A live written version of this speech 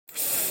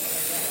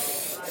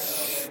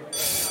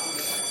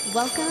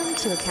Welcome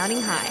to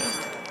Accounting High.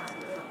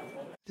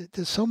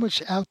 There's so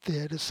much out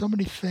there. There's so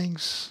many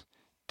things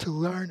to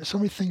learn, so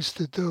many things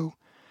to do.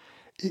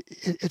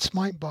 It's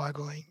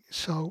mind-boggling.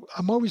 So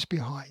I'm always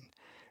behind.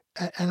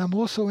 And I'm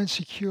also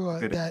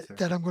insecure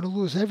that I'm going to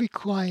lose every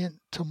client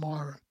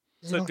tomorrow.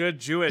 So good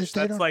Jewish.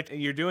 That's like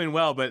you're doing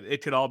well, but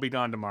it could all be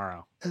gone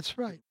tomorrow. That's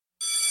right.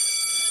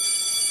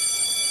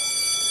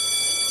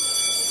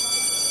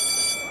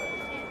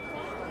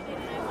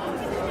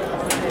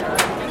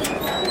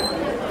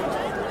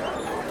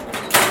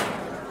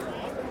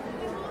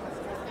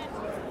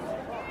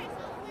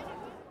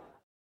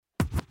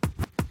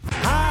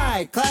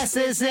 Class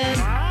is in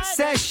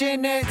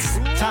session, it's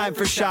time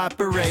for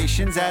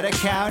shoperations at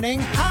accounting.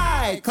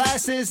 Hi,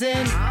 class is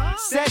in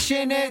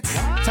session, it's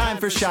time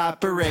for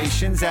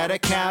shoperations at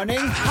accounting.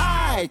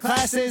 Hi,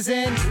 class is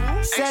in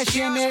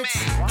session, it's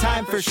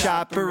time for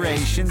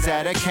shoperations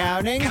at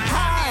accounting.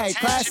 Hi,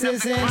 class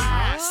is in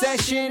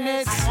session,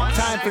 it's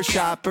time for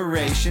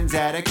shoperations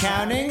at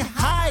accounting.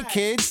 Hi,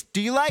 kids,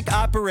 do you like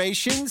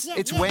operations?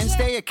 It's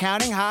Wednesday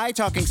Accounting High,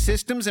 talking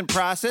systems and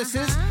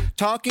processes,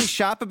 talking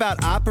shop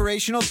about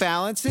operational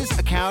balances,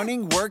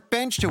 accounting,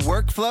 workbench to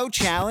workflow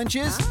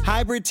challenges,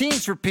 hybrid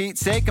teams for Pete's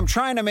sake. I'm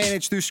trying to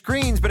manage through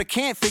screens, but I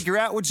can't figure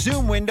out which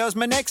Zoom window's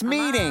my next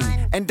meeting.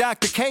 And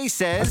Dr. K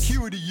says,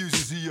 Acuity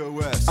uses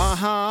EOS.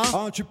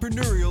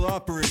 Entrepreneurial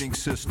operating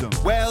system.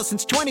 Well,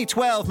 since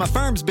 2012, my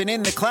firm's been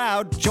in the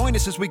cloud. Join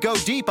us as we go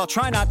deep. I'll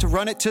try not to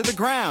run it to the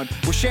ground.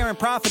 We're sharing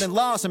profit and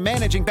loss and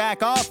managing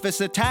back office.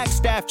 The tax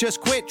staff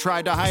just quit.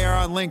 Tried to hire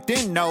on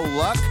LinkedIn, no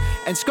luck.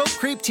 And scope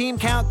creep team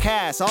count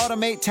CAS.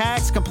 Automate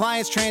tax,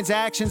 compliance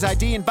transactions,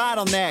 ID and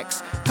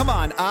bottlenecks. Come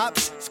on,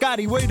 ops.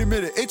 Scotty, wait a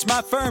minute. It's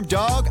my firm,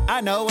 dog.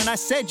 I know, and I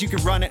said you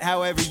could run it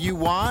however you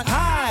want.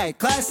 Hi,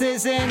 class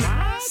is in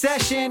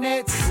session.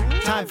 It's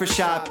time for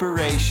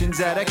shoperations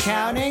at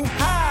accounting.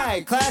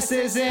 Hi, class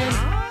is in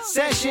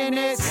session.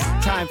 It's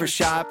time for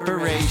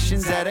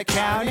shoperations at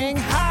accounting.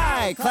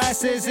 Hi,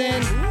 class is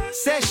in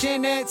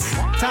session. It's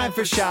time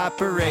for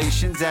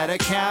shoperations at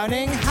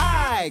accounting.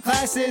 Hi,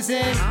 class is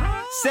in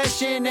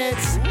session.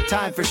 It's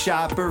time for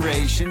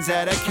shoperations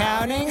at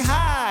accounting.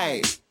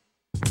 Hi.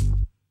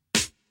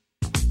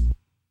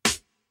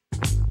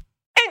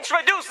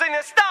 Introducing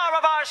the star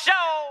of our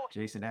show,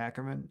 Jason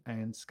Ackerman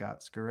and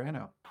Scott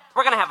Scarano.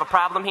 We're gonna have a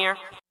problem here.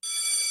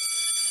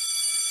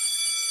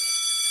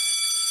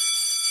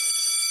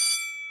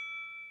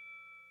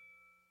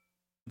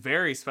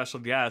 Very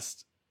special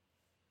guest,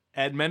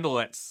 Ed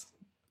Mendlowitz.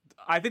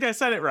 I think I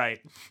said it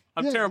right.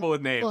 I'm terrible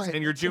with names,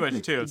 and you're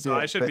Jewish too, so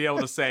I should be able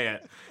to say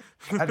it.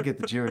 How to get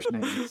the Jewish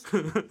names.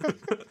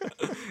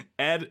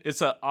 Ed,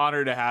 it's an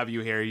honor to have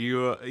you here.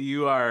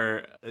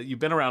 You've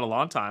been around a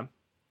long time,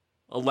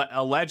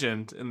 a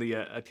legend in the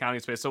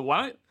accounting space. So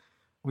why don't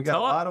we got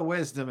a lot of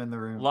wisdom in the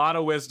room? A lot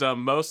of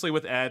wisdom, mostly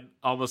with Ed,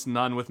 almost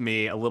none with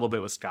me, a little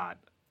bit with Scott.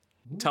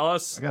 Tell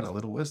us. I got a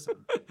little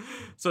wisdom.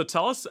 So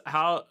tell us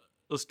how.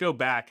 Let's go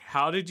back.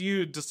 How did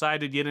you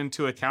decide to get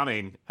into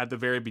accounting at the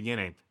very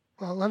beginning?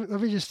 Well, let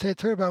me just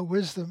talk about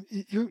wisdom.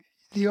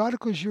 The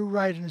articles you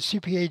write in the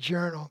CPA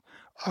Journal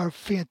are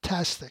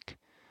fantastic.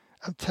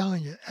 I'm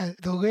telling you. And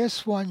the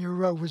last one you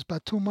wrote was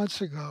about 2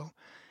 months ago.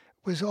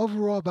 Was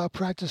overall about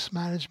practice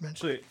management.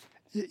 Actually,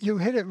 you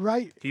hit it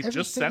right. He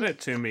just sent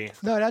it to me.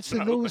 No, that's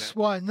the newest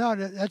one. No,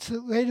 that's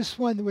the latest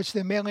one, which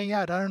they're mailing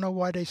out. I don't know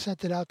why they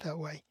sent it out that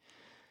way.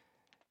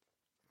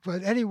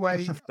 But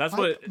anyway. That's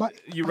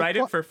you write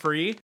it for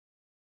free,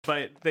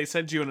 but they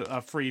send you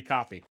a free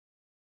copy.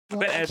 I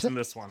bet Ed's in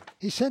this one.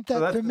 He sent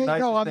that to me.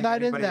 No, I'm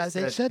not in that.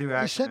 They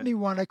sent me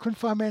one. I couldn't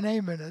find my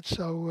name in it.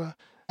 So,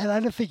 and I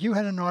don't think you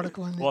had an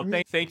article in there.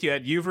 Well, thank you,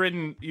 Ed.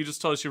 You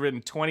just told us you've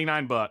written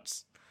 29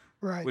 books.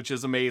 Right. Which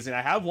is amazing.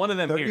 I have one of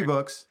them 30 here. 30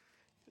 books.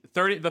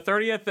 The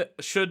 30th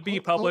should be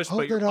published,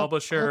 but your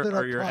publisher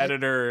or your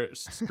editor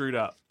screwed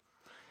up.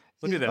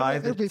 Look at that. By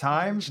the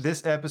time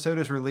this episode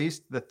is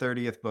released, the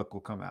 30th book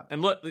will come out.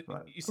 And look,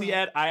 you see,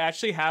 Ed, I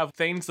actually have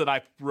things that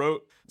I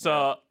wrote.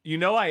 So,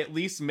 I at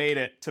least made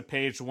it to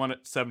page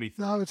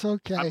 173. No, it's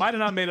okay. I might have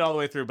not made it all the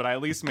way through, but I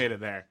at least made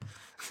it there.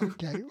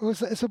 Okay. Well,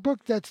 it's a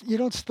book that you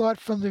don't start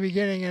from the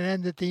beginning and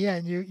end at the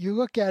end. You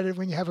look at it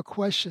when you have a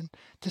question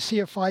to see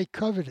if I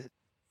covered it.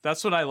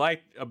 That's what I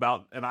like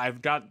about, and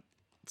I've got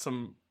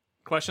some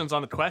questions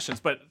on the questions,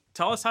 but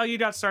tell us how you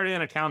got started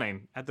in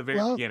accounting at the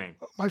very beginning.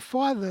 My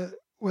father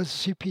was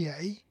a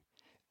CPA,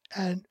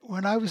 and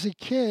when I was a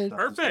kid...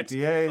 Perfect.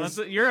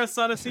 You're a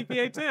son of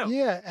CPA too.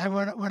 Yeah, and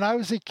when I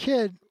was a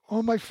kid,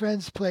 all my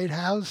friends played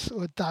house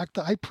or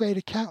doctor. I played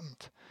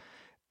accountant,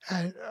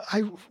 and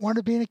I wanted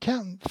to be an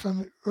accountant from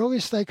the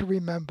earliest I could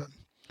remember.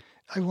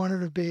 I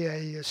wanted to be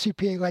a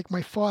CPA like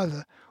my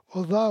father,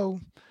 although...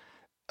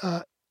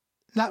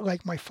 not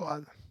like my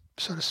father,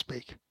 so to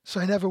speak. So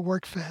I never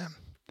worked for him.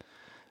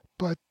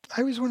 But I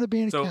always wanted to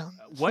be an accountant.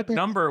 So what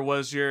number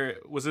was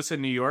this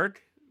in New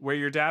York where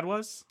your dad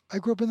was? I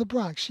grew up in the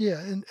Bronx,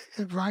 yeah. In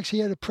Bronx,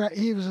 he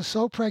was a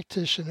sole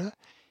practitioner.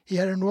 He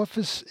had an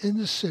office in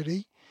the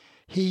city.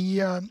 We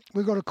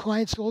go to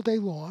clients all day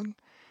long.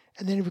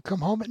 and then he would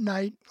come home at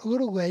night a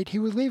little late. He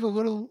would leave a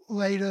little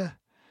later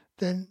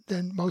than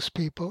most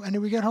people, and he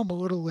would get home a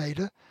little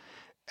later,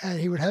 and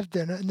he would have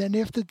dinner. And then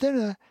after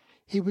dinner,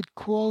 he would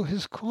call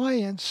his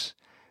clients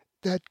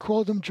that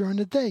called him during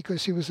the day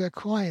because he was their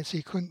client, so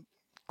he couldn't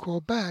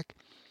call back.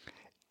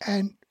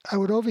 And I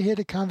would overhear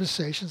the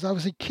conversations. I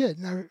was a kid,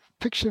 and I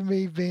picture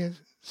me being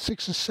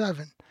 6 or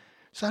 7.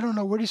 So I don't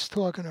know what he's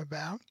talking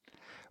about.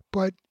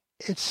 But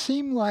it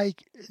seemed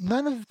like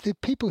none of the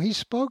people he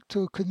spoke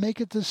to could make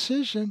a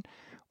decision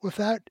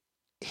without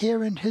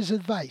hearing his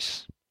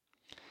advice.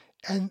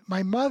 And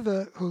my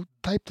mother, who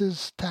typed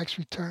his tax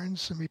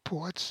returns and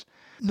reports,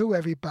 knew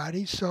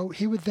everybody. So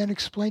he would then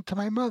explain to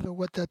my mother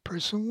what that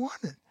person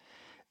wanted.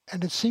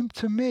 And it seemed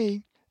to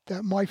me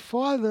that my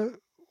father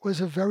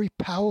was a very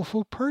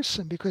powerful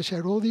person because he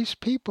had all these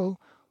people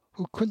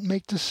who couldn't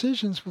make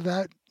decisions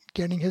without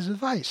getting his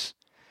advice.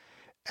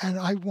 And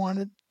I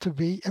wanted to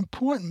be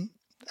important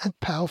and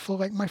powerful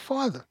like my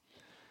father.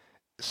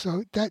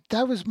 So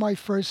that was my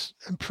first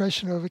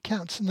impression of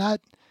accountants. Not,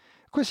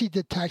 of course, he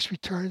did tax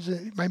returns.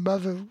 My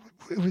mother,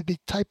 it would be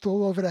typed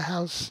all over the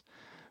house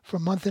for a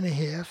month and a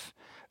half.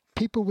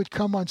 People would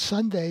come on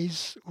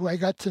Sundays, who I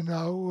got to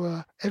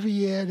know. Every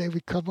year they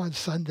would come on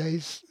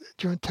Sundays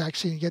during tax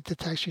season and get the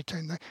tax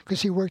return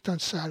because he worked on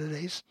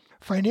Saturdays.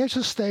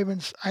 Financial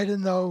statements, I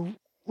didn't know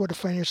what a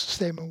financial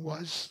statement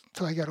was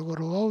until I got a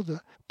little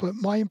older. But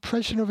my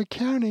impression of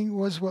accounting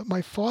was what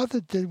my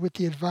father did with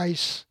the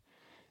advice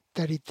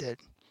that he did.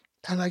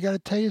 And I got to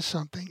tell you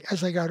something.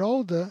 As I got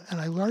older and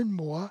I learned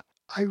more,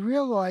 I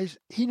realized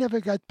he never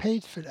got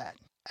paid for that.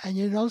 And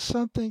you know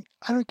something?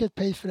 I don't get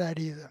paid for that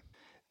either.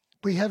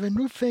 We have a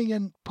new thing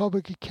in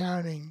public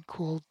accounting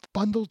called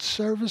bundled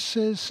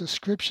services,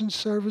 subscription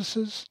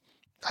services.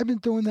 I've been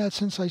doing that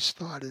since I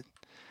started.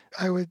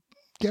 I would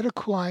get a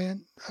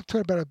client, I'm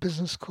talking about a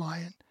business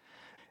client,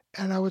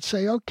 and I would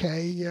say,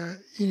 okay, you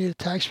need a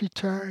tax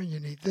return,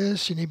 you need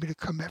this, you need me to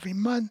come every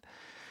month.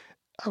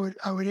 I would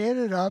add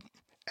it up,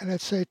 and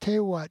I'd say, tell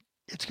you what,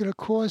 it's going to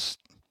cost,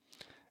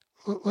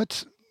 I'm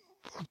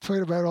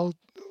talking about a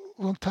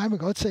long time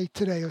ago, let's say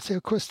today, let's say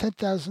it costs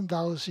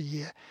 $10,000 a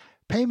year.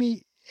 Pay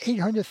me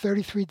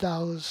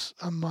 $833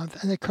 a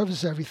month, and it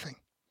covers everything.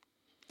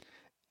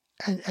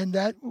 And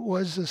that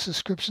was a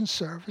subscription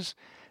service.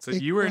 So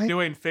you were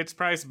doing fixed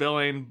price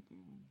billing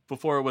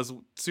before it was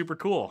super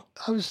cool.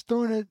 I was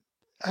doing it.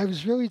 I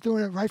was really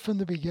doing it right from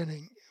the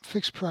beginning.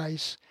 Fixed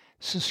price,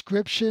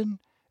 subscription.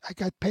 I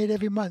got paid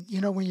every month.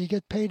 You know, when you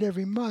get paid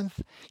every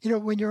month, you know,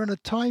 when you're on a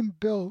time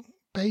bill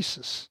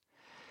basis,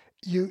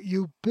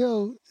 you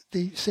bill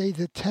the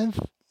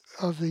 10th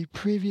of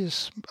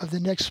the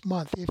next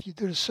month if you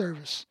do the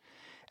service.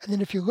 And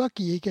then if you're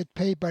lucky, you get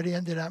paid by the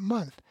end of that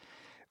month.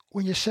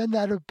 When you send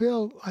out a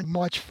bill on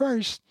March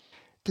 1st,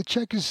 the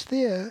check is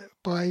there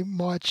by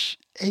March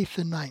 8th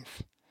and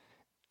 9th.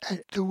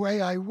 And the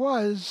way I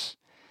was,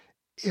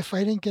 if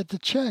I didn't get the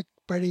check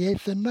by the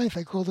 8th and 9th,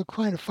 I called the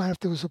client to find out if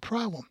there was a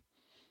problem.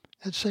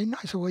 They'd say, no.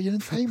 I said, well, you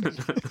didn't pay me.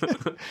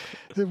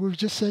 We've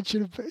just sent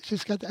you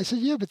I said,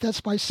 yeah, but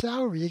that's my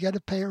salary. You got to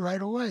pay it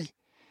right away.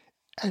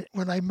 And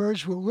when I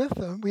merged with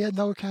Withum, we had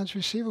no accounts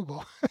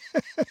receivable.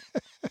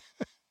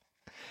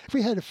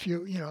 We had a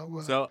few, you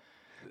know. So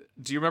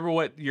do you remember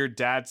what your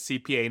dad's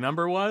CPA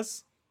number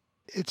was?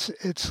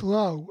 It's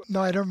low.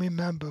 No, I don't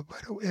remember,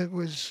 but it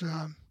was,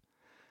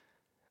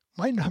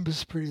 my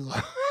number's pretty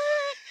low.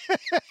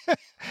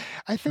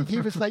 I think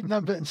he was like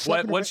number.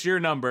 What's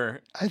your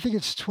number? I think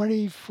it's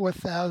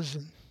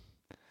 24,000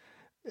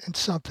 and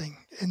something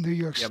in New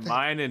York State. Yeah,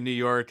 mine in New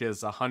York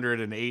is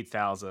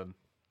 108,000.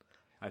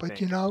 But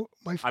you know,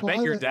 my father. I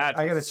bet your dad.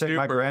 I got to say,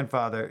 my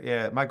grandfather.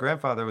 Yeah, my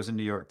grandfather was in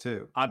New York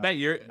too. I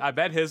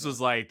bet his was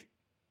like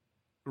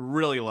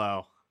really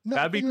low. No,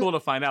 that'd be cool to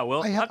find out.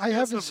 Well, I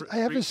have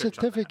a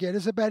certificate.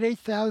 It's about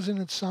 8,000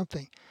 and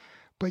something.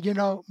 But you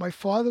know, my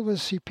father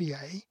was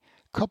CPA.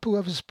 A couple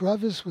of his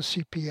brothers were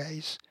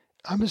CPAs.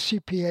 I'm a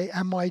CPA,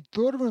 and my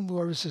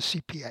daughter-in-law is a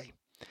CPA.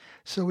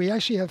 So we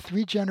actually have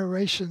 3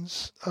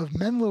 generations of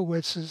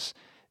Mendlowitzes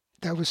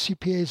that were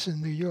CPAs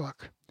in New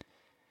York.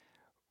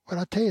 But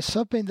I'll tell you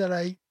something that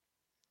I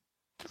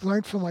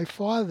learned from my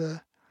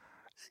father.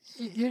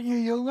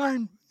 You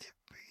learn.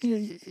 You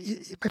know,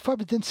 my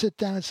father didn't sit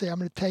down and say, "I'm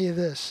going to tell you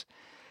this."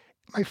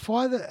 My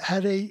father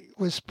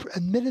was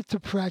admitted to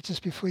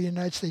practice before the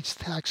United States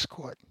Tax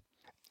Court,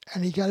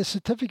 and he got a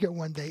certificate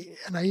one day.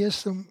 And I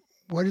asked him,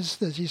 "What is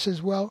this?" He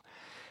says, "Well,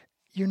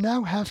 you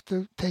now have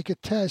to take a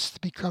test to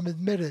become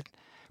admitted,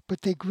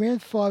 but they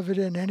grandfathered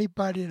in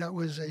anybody that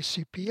was a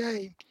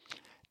CPA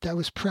that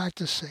was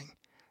practicing."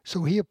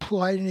 So he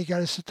applied and he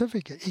got a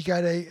certificate. He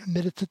got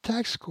admitted to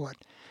tax court.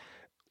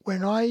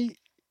 When I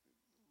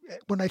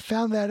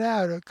found that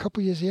out a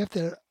couple years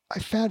after that, I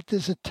found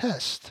there's a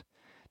test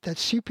that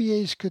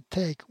CPAs could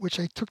take, which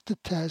I took the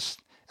test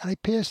and I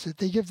passed it.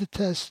 They give the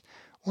test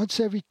once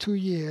every 2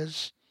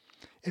 years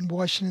in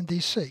Washington,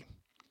 D.C.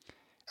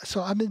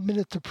 So I'm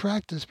admitted to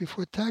practice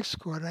before tax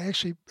court. I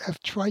actually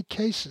have tried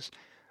cases.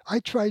 I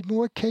tried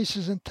more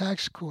cases in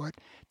tax court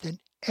than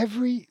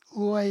every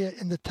lawyer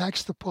in the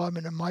tax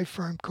department in my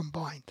firm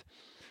combined.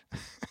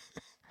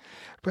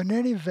 But in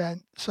any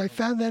event, so I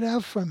found that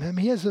out from him.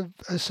 He has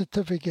a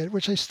certificate,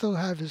 which I still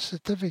have his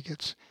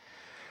certificates.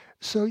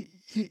 So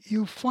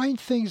you find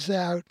things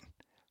out.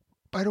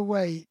 By the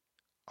way,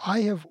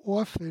 I have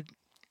offered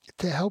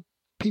to help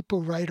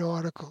people write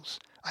articles.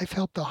 I've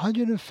helped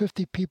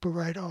 150 people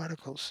write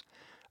articles.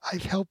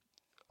 I've helped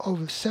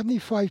over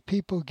 75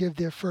 people give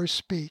their first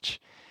speech.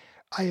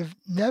 I have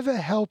never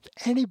helped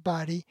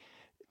anybody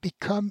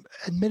become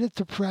admitted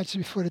to practice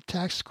before the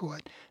tax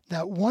court.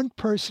 Not one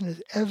person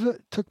has ever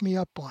took me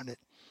up on it.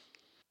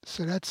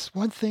 So that's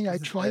one thing I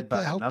tried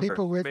to help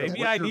people with.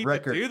 Maybe I need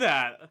to do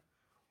that.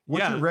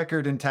 What's your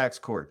record in tax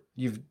court?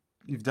 You've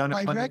done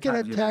it. My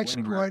record in tax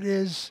court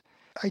is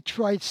I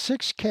tried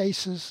 6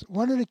 cases.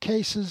 One of the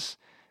cases,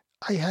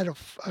 I had a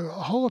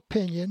whole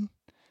opinion.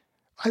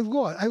 I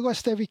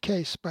lost every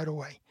case, by the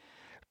way.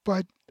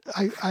 But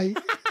I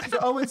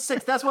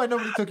 0-6. That's why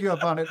nobody took you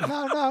up on it.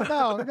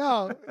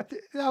 No.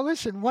 Now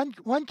listen,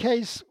 one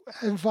case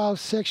involved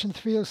Section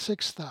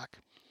 306 stock,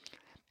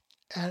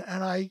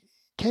 and I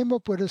came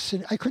up with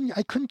I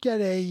couldn't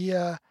get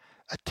a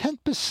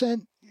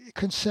 10%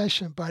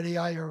 concession by the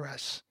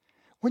IRS.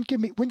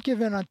 Wouldn't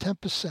give in on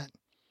 10%.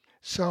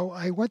 So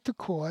I went to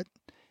court,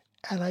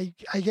 and I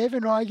gave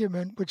an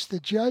argument which the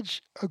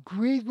judge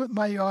agreed with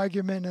my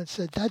argument and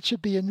said that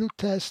should be a new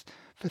test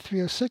for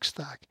 306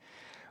 stock.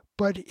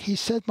 But he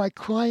said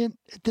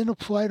it didn't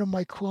apply to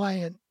my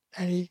client,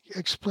 and he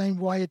explained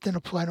why it didn't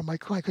apply to my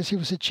client, because he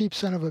was a cheap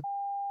son of a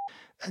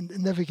and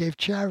never gave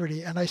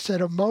charity. And I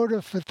said a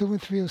motive for doing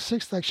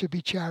 306 stock should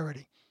be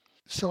charity.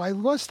 So I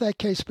lost that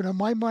case, but in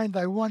my mind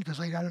I won because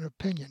I got an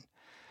opinion.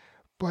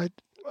 But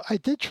I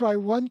did try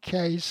one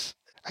case.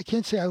 I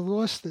can't say I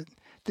lost it.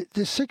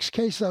 The 6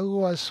 cases I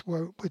lost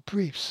were with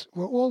briefs.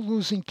 We're all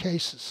losing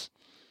cases.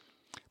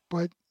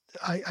 But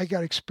I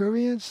got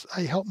experience.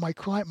 I helped my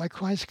client. My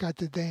clients got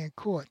the day in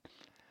court.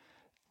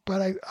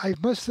 But I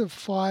must have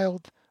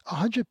filed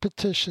 100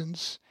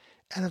 petitions,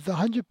 and of the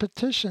 100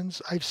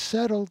 petitions, I've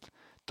settled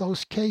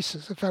those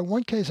cases. In fact,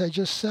 one case I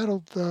just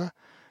settled a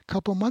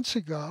couple months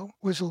ago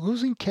was a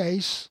losing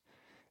case,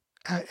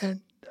 and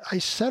I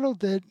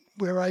settled it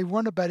where I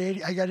won about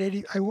 80. I got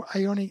 80.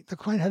 The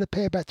client had to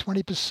pay about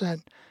 20%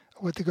 of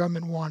what the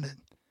government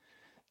wanted,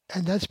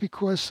 and that's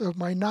because of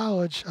my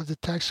knowledge of the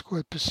tax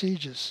court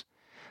procedures.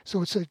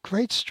 So it's a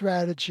great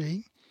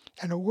strategy,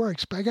 and it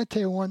works. But I got to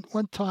tell you,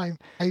 one time,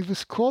 I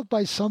was called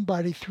by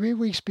somebody 3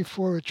 weeks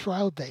before a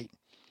trial date.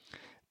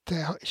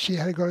 She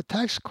had to go to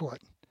tax court.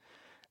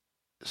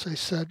 So I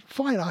said,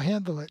 fine, I'll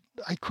handle it.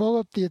 I call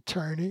up the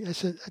attorney. I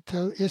said,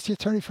 ask the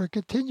attorney for a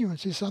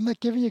continuance. He said, I'm not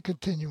giving you a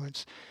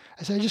continuance.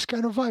 I said, I just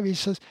got involved. He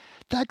says,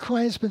 that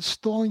client's been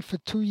stalling for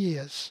 2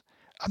 years.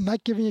 I'm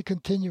not giving you a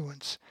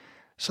continuance.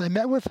 So I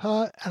met with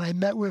her, and I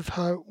met with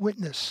her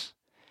witness.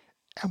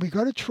 And we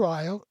go to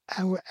trial,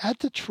 and we're at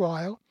the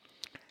trial,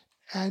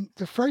 and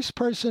the first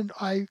person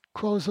I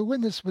called as a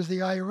witness was the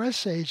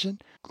IRS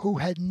agent who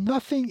had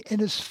nothing in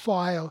his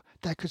file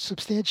that could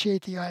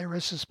substantiate the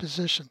IRS's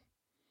position.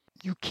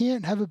 You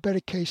can't have a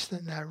better case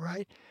than that,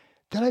 right?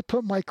 Then I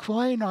put my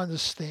client on the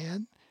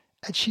stand,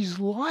 and she's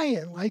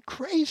lying like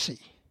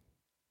crazy.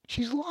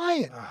 She's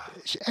lying.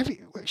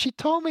 She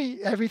told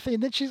me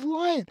everything, then she's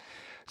lying.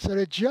 So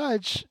the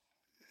judge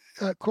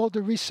called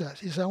a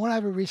recess. He said, I want to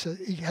have a recess.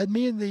 He had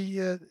me and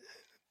the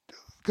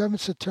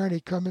government's attorney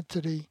come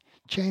into the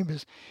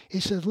chambers. He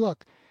said,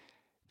 look,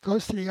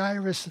 goes to the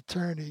IRS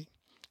attorney.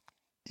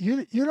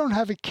 You don't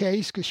have a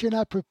case because you're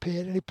not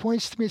prepared. And he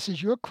points to me and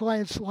says, your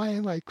client's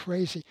lying like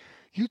crazy.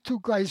 You two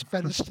guys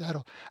better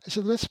settle. I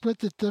said, let's split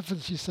the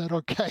difference. He said,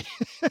 okay.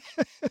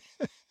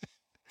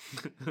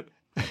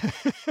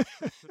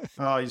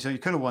 Oh, so you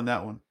could have won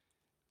that one.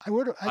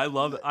 I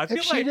love it. I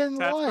feel like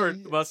tax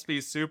court must be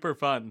super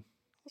fun.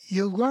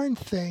 You learn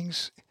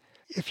things.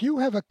 If you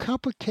have a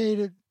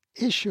complicated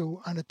issue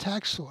on a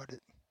tax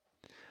audit,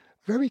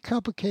 very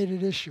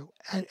complicated issue,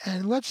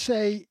 and let's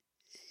say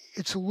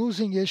it's a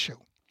losing issue,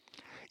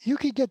 you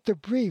could get the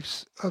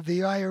briefs of the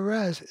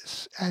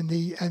IRS and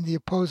the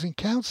opposing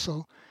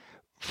counsel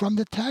from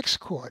the tax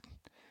court,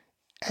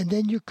 and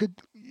then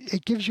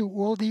it gives you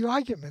all the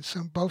arguments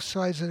on both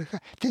sides of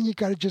then you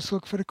got to just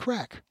look for the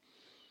crack.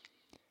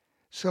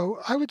 So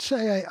I would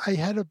say I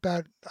had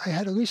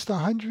at least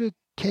 100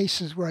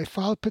 cases where I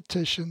filed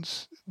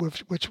petitions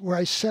where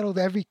I settled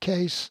every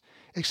case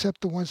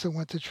except the ones that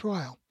went to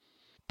trial.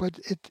 But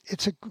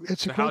it's a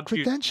great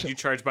credential. You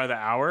charge by the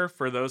hour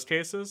for those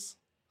cases?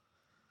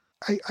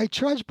 I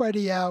charge by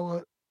the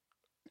hour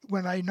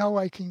when I know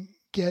I can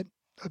get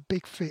a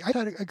big fee. I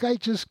thought a guy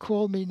just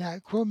called me,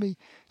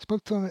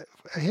 spoke to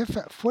him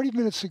 40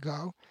 minutes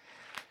ago.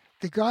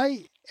 The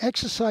guy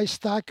exercised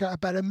stock,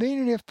 about $1.5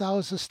 million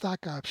of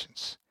stock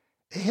options.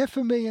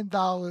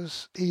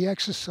 $500,000 he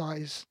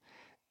exercised.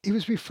 He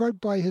was referred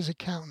by his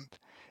accountant.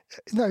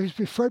 No, he was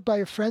referred by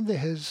a friend of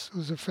his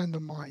who's a friend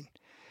of mine.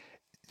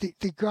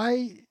 The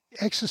guy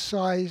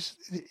exercised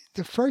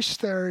the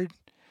first third,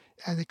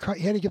 and he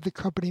had to give the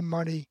company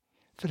money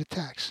for the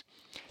tax.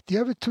 The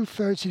other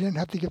 2/3, he didn't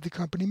have to give the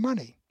company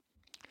money.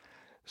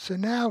 So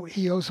now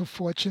he owes a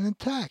fortune in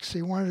tax.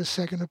 He wanted a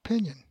second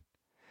opinion.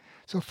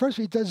 So first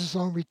he does his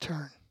own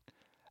return.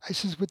 I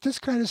says, with this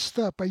kind of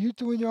stuff, are you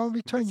doing your own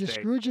return? You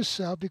screwed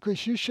yourself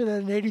because you should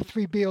have an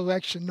 83B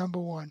election, number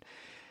one.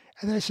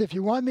 And then I said, if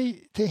you want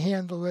me to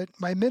handle it,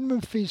 my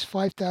minimum fee is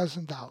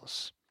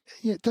 $5,000.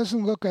 It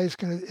doesn't look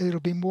like it'll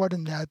be more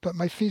than that, but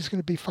my fee is going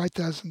to be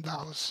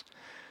 $5,000.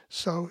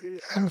 So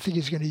I don't think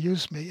he's going to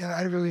use me, and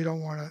I really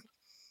don't want to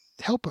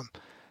help him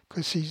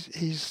because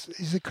he's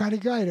the kind of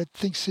guy that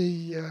thinks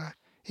he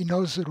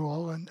knows it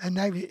all, and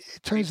now it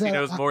turns out he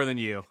knows more than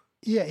you.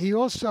 Yeah, he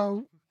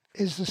also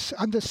is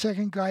I'm the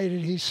second guy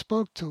that he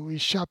spoke to.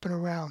 He's shopping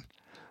around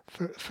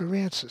for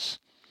answers.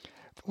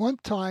 One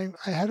time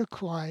I had a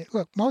client.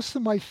 Look, most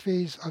of my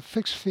fees are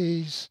fixed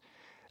fees.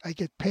 I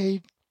get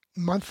paid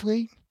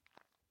monthly.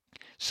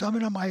 Some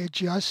of them I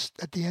adjust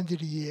at the end of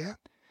the year.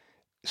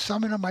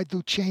 Some of them I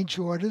do change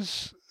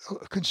orders. A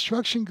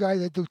construction guy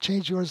that do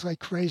change orders like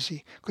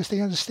crazy because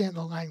they understand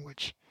the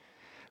language.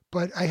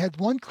 But I had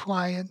one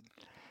client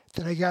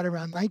that I got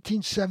around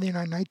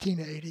 1979,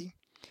 1980.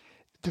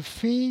 The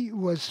fee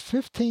was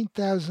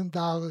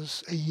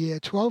 $15,000 a year,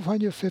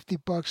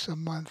 $1,250 a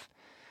month.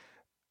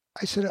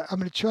 I said, I'm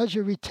going to charge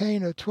you a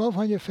retainer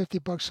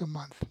 $1,250 a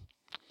month.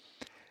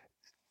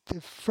 The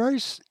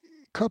first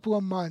couple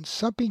of months,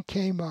 something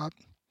came up,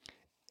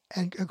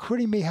 and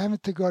including me having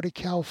to go to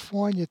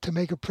California to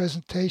make a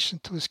presentation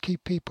to his key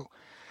people.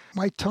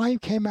 My time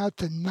came out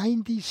to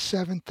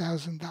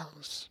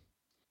 $97,000.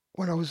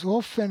 When I was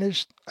all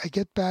finished, I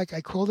get back,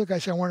 I call the guy, I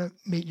say, I want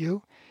to meet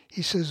you.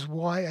 He says,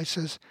 why? I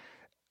says,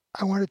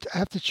 I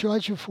have to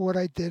charge you for what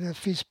I did, and the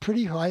fee's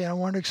pretty high, and I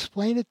want to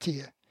explain it to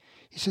you.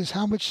 He says,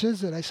 how much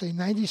is it? I say,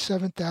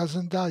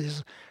 $97,000. He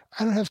says,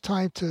 I don't have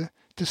time to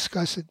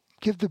discuss it.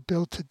 Give the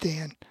bill to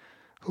Dan,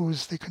 who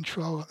was the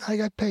controller. I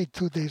got paid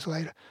 2 days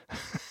later.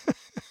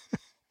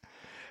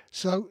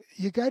 So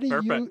you got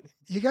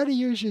to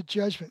use your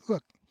judgment.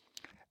 Look,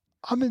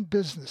 I'm in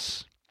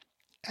business,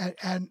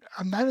 and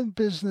I'm not in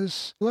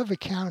business. I love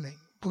accounting.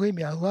 Believe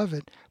me, I love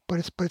it, but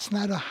it's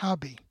not a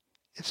hobby.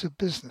 It's a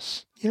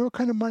business. You know what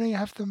kind of money I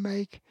have to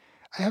make?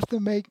 I have to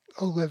make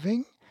a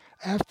living.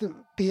 I have to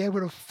be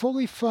able to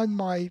fully fund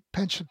my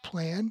pension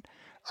plan.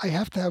 I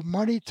have to have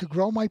money to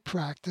grow my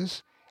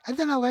practice. And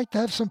then I like to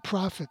have some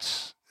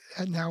profits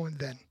now and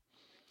then.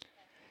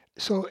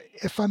 So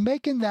if I'm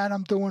making that,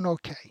 I'm doing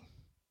okay.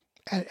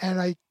 And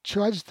I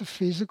charge the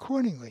fees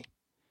accordingly.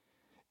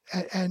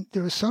 And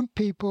there are some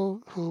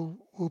people who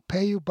will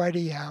pay you by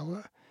the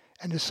hour,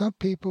 and there's some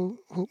people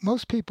who,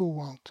 most people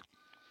won't.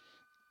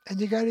 And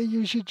you got to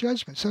use your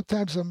judgment.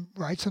 Sometimes I'm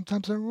right,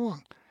 sometimes I'm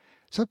wrong.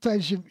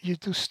 Sometimes you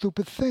do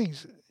stupid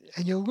things,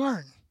 and you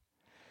learn.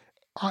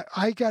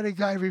 I got a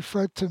guy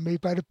referred to me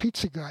by the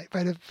guy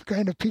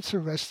in a pizza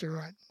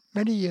restaurant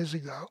many years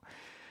ago.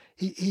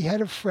 He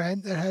had a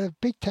friend that had a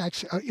big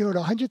tax,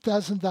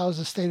 $100,000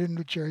 estate in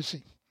New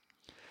Jersey.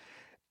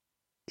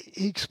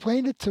 He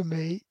explained it to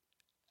me.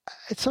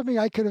 It's something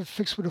I could have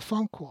fixed with a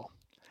phone call.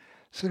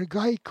 So the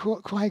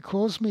client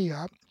calls me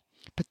up,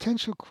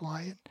 potential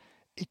client.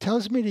 He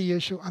tells me the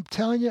issue. I'm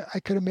telling you, I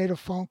could have made a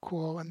phone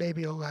call and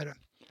maybe a letter.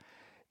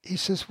 He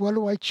says, what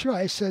do I charge?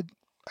 I said,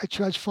 I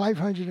charge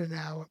 $500 an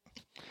hour.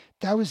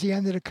 That was the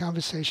end of the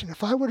conversation.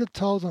 If I would have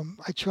told him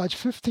I charge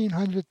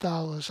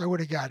 $1,500, I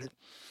would have got it.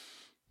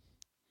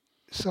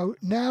 So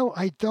now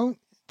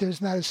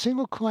there's not a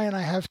single client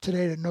I have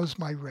today that knows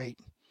my rate.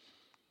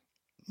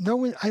 No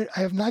one, I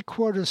have not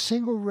quoted a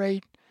single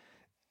rate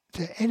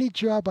to any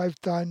job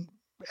I've done,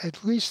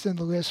 at least in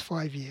the last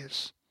 5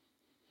 years.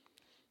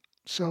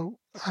 So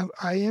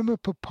I am a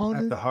proponent.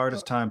 I have the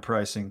hardest time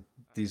pricing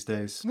these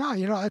days. No,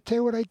 I'll tell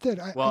you what I did.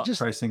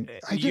 Pricing. Go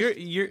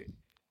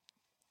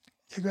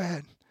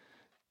ahead.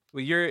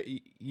 Well,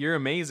 you're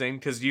amazing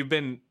because you've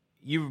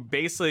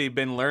basically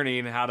been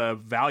learning how to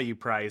value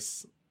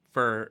price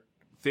for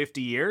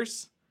 50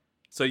 years.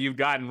 So you've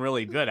gotten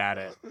really good at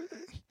it.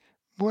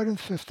 More than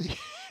 50.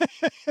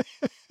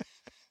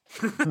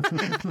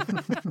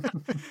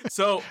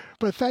 So,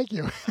 but thank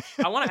you.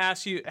 I want to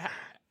ask you,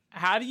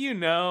 how do you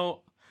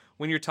know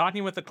when you're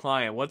talking with a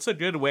client, what's a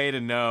good way to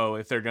know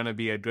if they're going to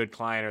be a good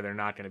client or they're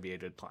not going to be a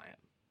good client?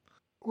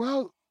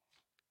 Well,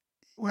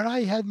 when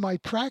I had my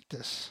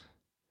practice,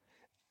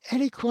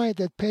 any client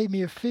that paid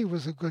me a fee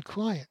was a good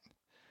client.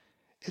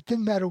 It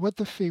didn't matter what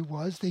the fee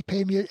was. They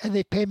pay me, and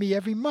they pay me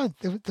every month.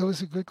 That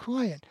was a good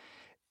client.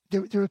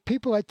 There were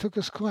people I took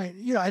as client.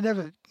 I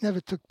never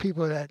took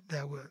people that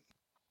were,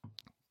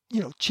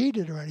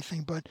 cheated or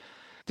anything. But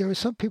there were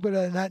some people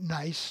that are not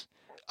nice.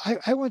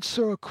 I once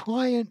saw a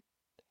client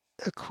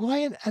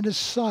and his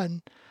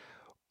son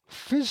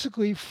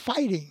physically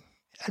fighting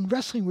and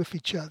wrestling with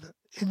each other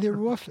in their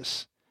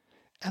office.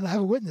 And I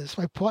have a witness.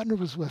 My partner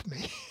was with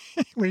me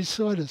when he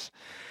saw this.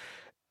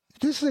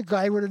 This is a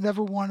guy I would have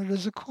never wanted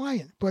as a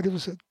client, but it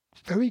was a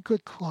very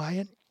good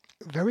client,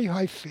 very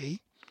high fee,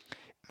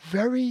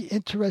 very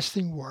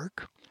interesting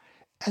work.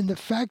 And the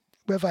fact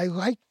whether I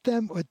liked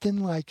them or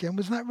didn't like them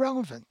was not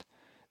relevant.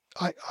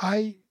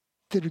 I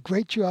did a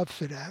great job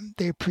for them.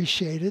 They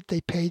appreciated it.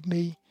 They paid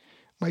me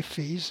my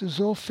fees. It was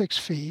all fixed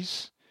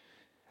fees.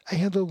 I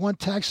handled one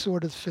tax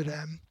audit for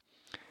them,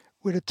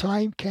 where the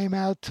time came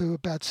out to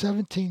about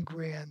 17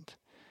 grand.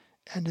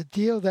 And the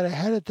deal that I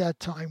had at that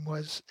time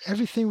was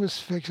everything was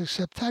fixed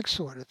except tax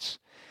audits.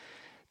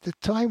 The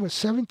time was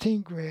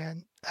 17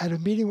 grand. I had a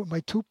meeting with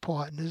my two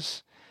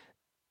partners.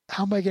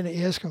 How am I going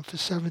to ask them for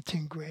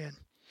 17 grand?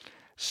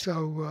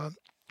 So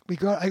I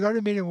got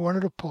a meeting with one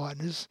of the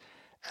partners,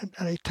 and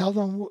I tell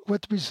them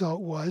what the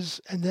result was.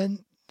 And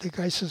then the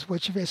guy says,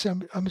 "What you?" I said,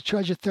 "I'm going to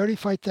charge you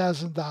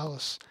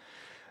 $35,000.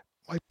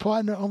 My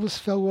partner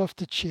almost fell off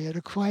the chair.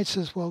 The client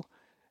says, "Well,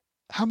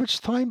 how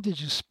much time did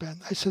you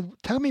spend?" I said,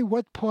 "Tell me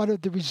what part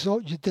of the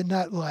result you did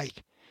not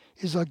like."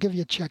 He says, "I'll give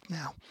you a check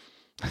now."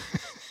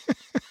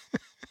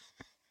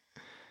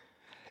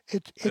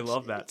 I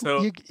love that.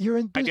 So you're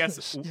in I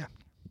business. guess, yeah.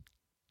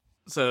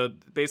 So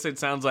basically, it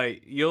sounds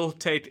like you'll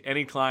take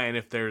any client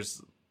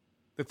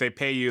if they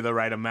pay you the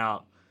right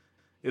amount.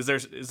 Is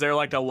there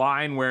like a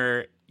line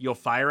where you'll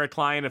fire a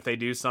client if they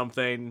do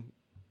something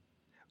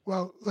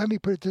Well, let me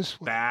put it this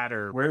way. bad,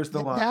 or Where's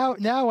the line?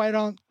 Now I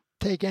don't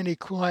take any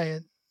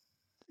client.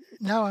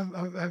 Now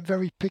I'm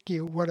very picky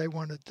of what I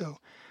want to do.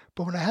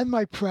 But when I had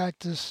my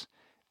practice,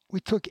 we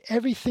took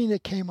everything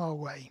that came our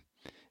way,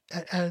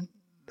 and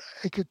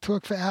I could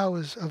talk for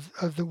hours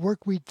of the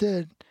work we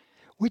did.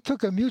 I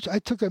took a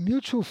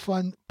mutual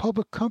fund,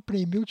 public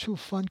company mutual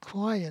fund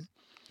client,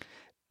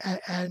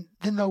 and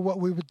didn't know what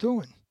we were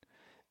doing,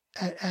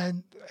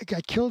 and I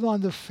got killed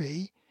on the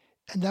fee,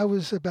 and that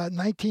was about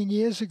 19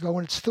 years ago,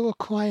 and it's still a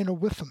client of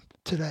Withum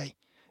today,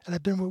 and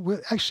I've been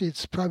with actually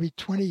it's probably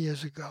 20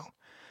 years ago,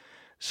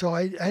 so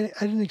I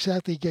didn't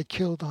exactly get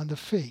killed on the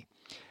fee.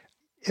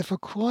 If a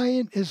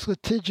client is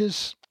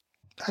litigious,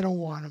 I don't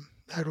want him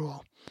at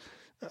all.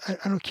 I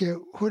don't care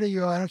who they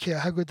are. I don't care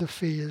how good the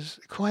fee is.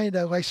 A client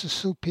that likes to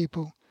sue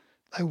people,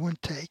 I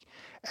wouldn't take.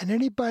 And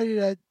anybody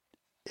that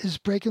is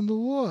breaking the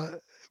law,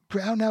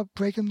 brown out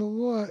breaking the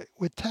law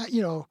with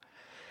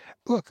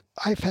look,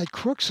 I've had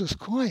Crooks as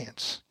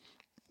clients.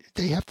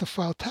 They have to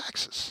file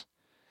taxes.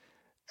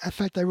 In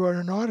fact, I wrote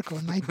an article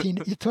in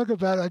you talk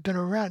about I've been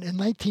around. In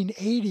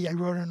 1980, I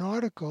wrote an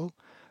article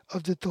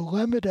of the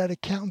dilemma that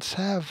accountants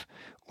have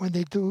when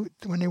they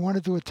want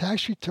to do a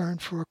tax return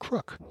for a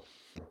crook.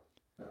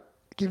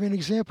 Give you an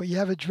example. You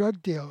have a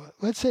drug dealer.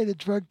 Let's say the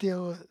drug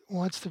dealer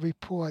wants to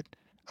report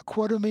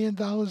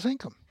 $250,000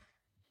 income.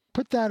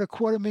 Put down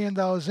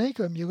 $250,000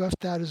 income, you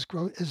left out his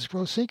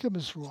gross income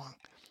is wrong.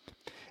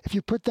 If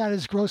you put down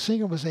his gross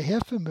income was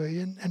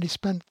 $500,000 and he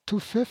spent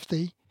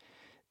 $250,000,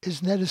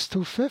 his net is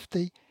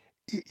 $250,000,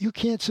 you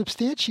can't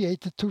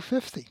substantiate the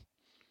 $250,000.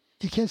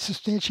 You can't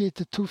substantiate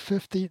the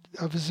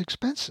 $250,000 of his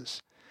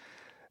expenses.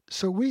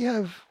 So we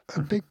have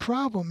a big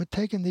problem in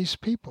taking these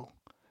people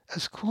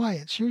as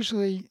clients.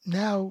 Usually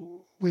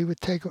now we would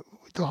take,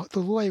 the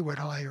lawyer would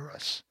hire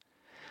us.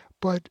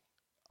 But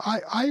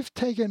I've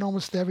taken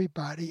almost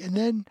everybody. And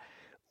then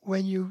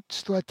when you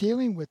start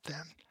dealing with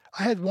them,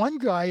 I had one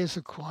guy as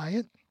a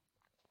client,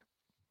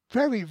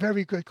 very,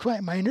 very good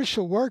client. My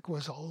initial work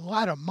was a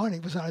lot of money.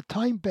 It was on a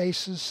time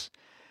basis.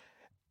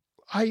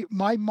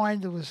 My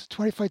mind, it was a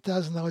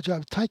 $25,000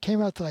 job. The time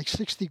came out to like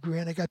 60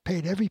 grand. I got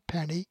paid every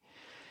penny.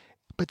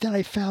 But then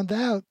I found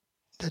out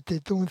that they're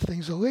doing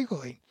things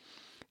illegally.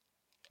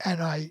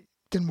 And I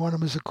didn't want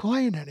him as a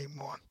client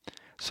anymore.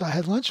 So I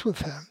had lunch with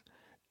him.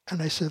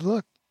 And I said,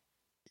 look,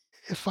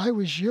 if I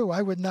was you,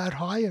 I would not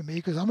hire me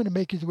because I'm going to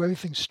make you do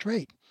everything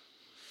straight.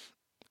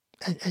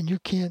 And you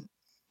can't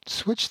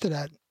switch to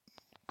that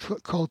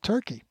cold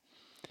turkey.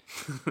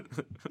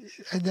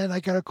 And then I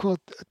got a call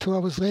 2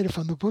 hours later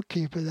from the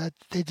bookkeeper that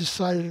they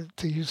decided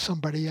to use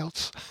somebody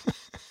else.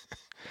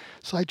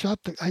 So I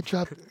dropped.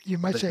 You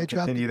might say I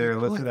dropped. Continue their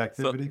illicit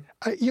activity.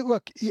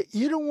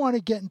 You don't want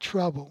to get in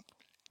trouble,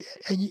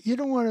 and you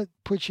don't want to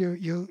put your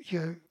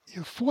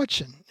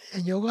fortune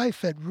and your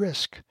life at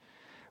risk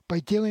by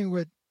dealing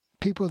with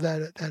people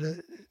that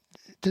are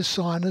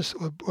dishonest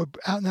or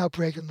out and out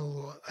breaking the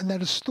law, and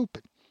that is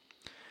stupid.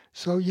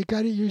 So you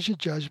got to use your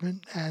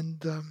judgment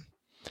and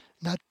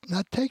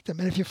not take them.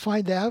 And if you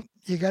find out,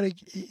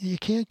 you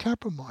can't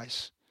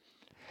compromise.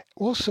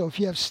 Also, if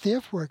you have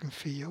staff working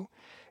for you,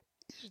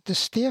 the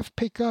staff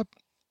pick up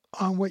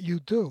on what you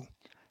do.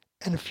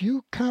 And if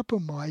you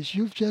compromise,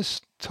 you've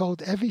just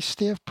told every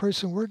staff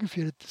person working for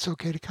you that it's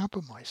okay to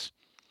compromise.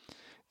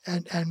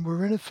 And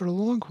we're in it for the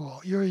long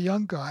haul. You're a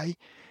young guy.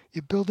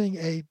 You're building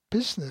a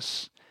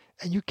business.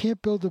 And you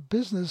can't build a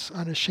business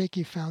on a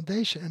shaky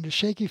foundation. And the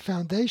shaky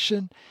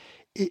foundation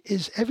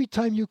is every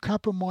time you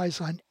compromise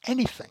on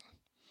anything.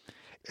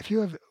 If you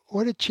have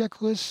audit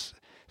checklists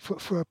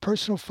for a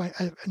personal,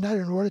 not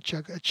an audit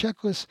check, a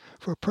checklist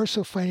for a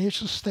personal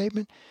financial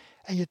statement,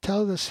 and you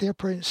tell the staff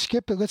person,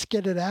 skip it, let's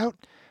get it out,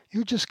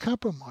 you just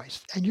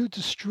compromised. And you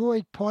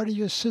destroyed part of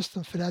your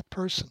system for that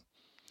person.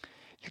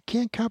 You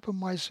can't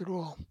compromise at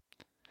all.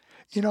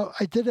 You know,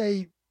 I did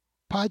a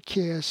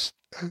podcast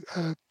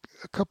a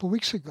couple of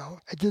weeks ago.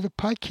 I did a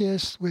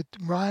podcast with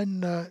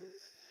Ron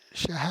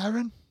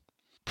Shaharan,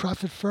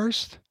 Profit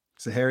First.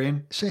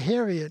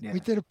 Saharian. Yeah.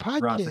 We did a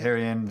Ron podcast.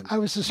 Saharian. I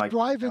was Mike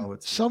describing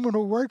Mendlowitz. someone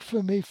who worked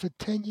for me for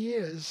 10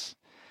 years,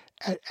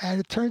 and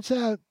it turns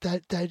out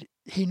that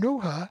he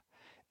knew her,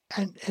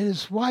 and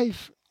his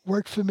wife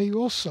worked for me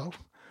also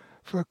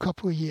for a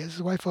couple of years.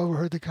 His wife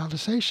overheard the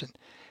conversation.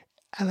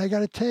 And I got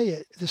to tell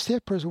you, the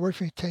staff person worked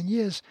for me 10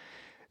 years.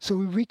 So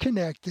we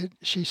reconnected.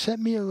 She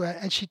sent me a letter,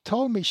 and she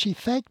told me, she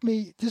thanked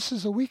me. This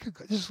is a week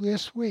ago. This is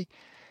last week.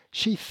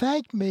 She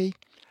thanked me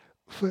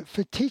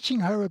for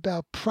teaching her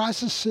about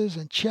processes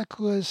and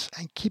checklists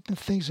and keeping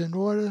things in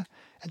order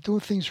and doing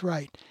things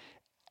right.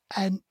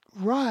 And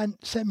Ron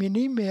sent me an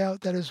email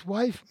that his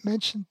wife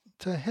mentioned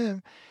to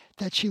him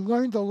that she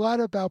learned a lot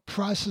about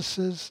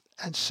processes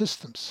and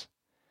systems.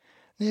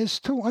 There's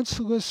 2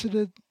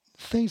 unsolicited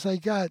things I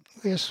got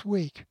last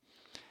week.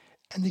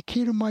 And the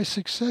key to my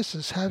success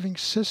is having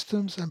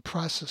systems and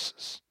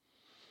processes.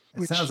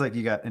 It sounds like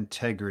you got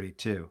integrity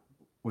too,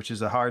 which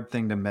is a hard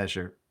thing to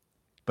measure.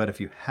 But if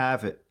you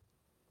have it,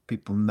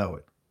 people know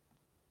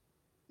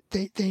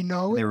it. They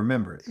know it. They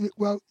remember it.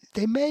 Well,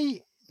 they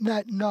may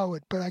not know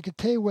it, but I can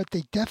tell you what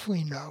they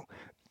definitely know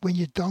when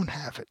you don't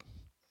have it.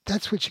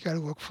 That's what you got to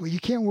look for. You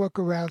can't walk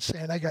around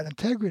saying, I got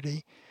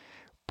integrity,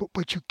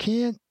 but you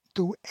can't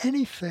do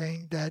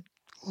anything that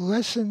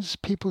lessens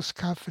people's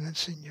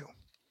confidence in you.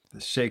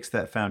 It shakes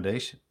that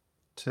foundation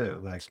too.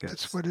 Like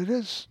That's what it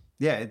is.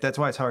 Yeah, that's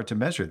why it's hard to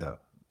measure though,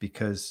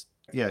 because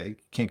you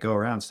can't go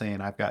around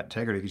saying I've got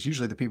integrity, because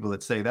usually the people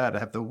that say that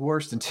have the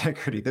worst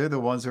integrity. They're the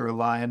ones who are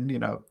lying,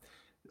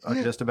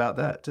 just about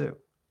that too.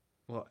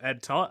 Well,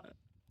 Ed,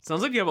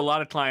 sounds like you have a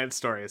lot of client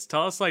stories.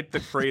 Tell us like the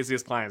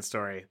craziest client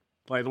story.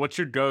 Like, what's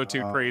your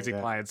go-to crazy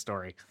client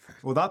story?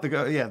 Well, not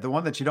the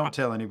one that you don't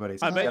tell anybody.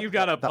 So I bet you've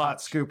got a the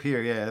hot scoop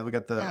here. Yeah, we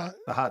got the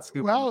hot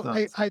scoop. Well,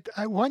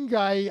 one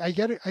guy, I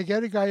get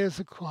a guy as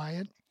a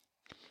client,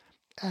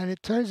 and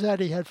it turns out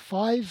he had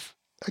 5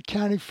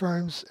 accounting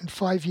firms in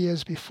 5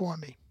 years before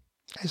me.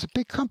 It's a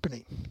big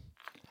company.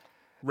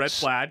 Red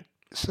flag.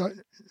 So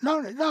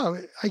no,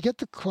 I get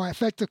the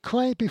client. In fact, the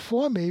client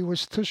before me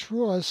was Tush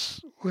Ross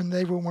when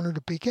they were one of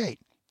the big 8.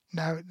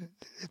 Now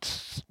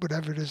it's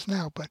whatever it is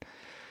now, but.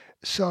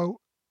 So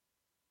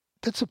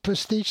that's a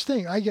prestige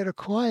thing. I get a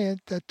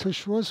client that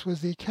Tush Ross was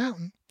the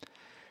accountant.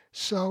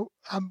 So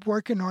I'm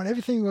working on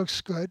everything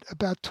looks good.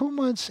 About 3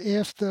 months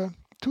after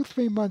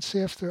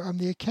I'm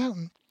the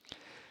accountant,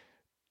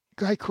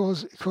 guy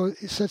calls,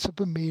 sets up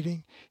a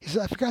meeting. He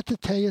says, I forgot to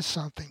tell you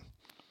something.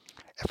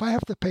 If I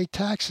have to pay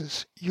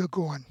taxes, you're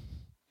gone.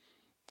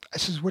 I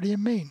says, what do you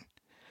mean?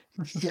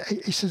 Yeah,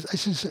 I says,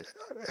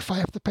 if I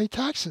have to pay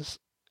taxes,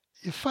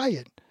 you're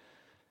fired.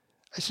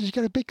 I said, you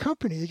got a big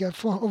company. You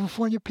got over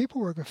 400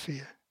 people working for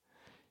you.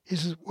 He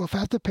says, well, if I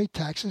have to pay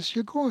taxes,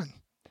 you're gone.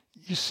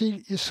 You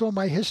saw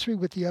my history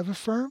with the other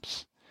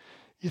firms?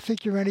 You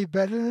think you're any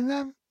better than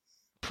them?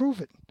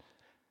 Prove it.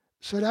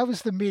 So that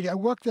was the meeting. I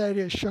walked out of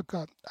here, shook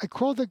up. I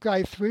called the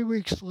guy 3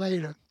 weeks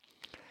later.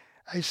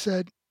 I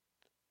said,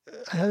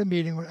 I had a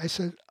meeting with him. I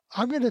said,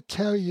 I'm going to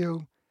tell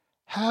you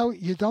how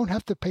you don't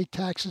have to pay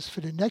taxes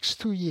for the next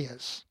 2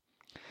 years.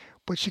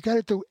 But you got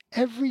to do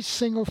every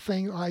single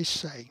thing I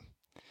say.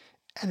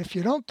 And if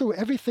you don't do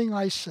everything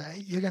I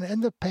say, you're going to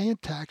end up paying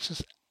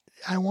taxes.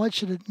 I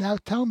want you to now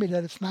tell me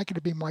that it's not going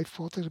to be my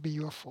fault, it'll be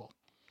your fault.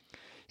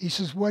 He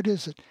says, what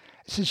is it?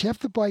 He says, you have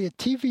to buy a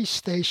TV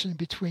station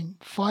between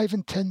 $5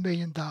 and $10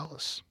 million.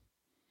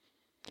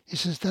 He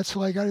says, that's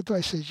all I got to do?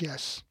 I said,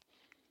 yes.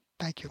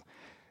 Thank you.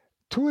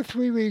 2 or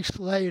 3 weeks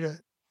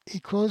later, he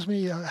calls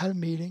me, I had a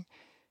meeting.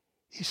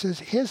 He says,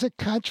 here's a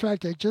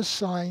contract I just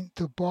signed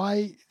to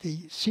buy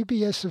the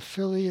CBS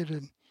affiliate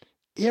in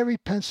Erie,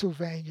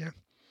 Pennsylvania,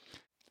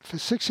 for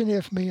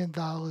 $6.5 million.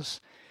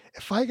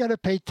 If I got to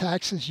pay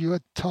taxes, you're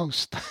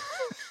toast.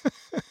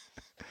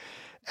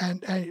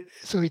 and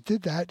so he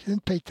did that.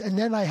 Didn't pay. And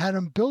then I had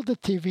him build a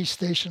TV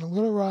station in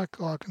Little Rock,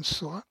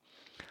 Arkansas,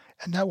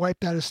 and that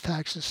wiped out his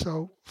taxes.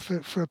 So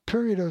for a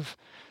period of,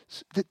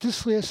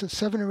 this lasted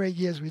 7 or 8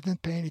 years, we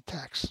didn't pay any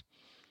tax.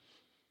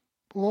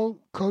 All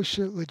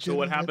kosher, legitimate. So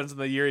what happens in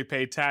the year he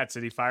paid tax?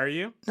 Did he fire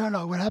you?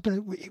 No. What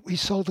happened, we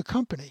sold the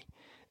company.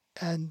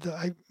 And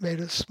I made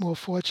a small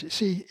fortune.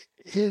 See,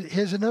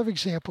 here's another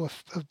example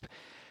of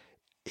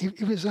he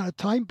was on a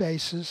time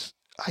basis.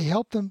 I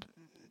helped him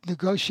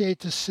negotiate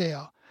the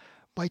sale.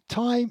 My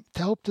time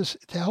to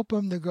help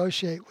him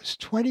negotiate was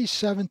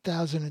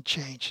 $27,000 and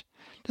change.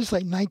 This is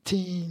like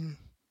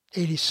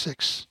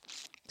 1986,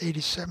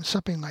 87,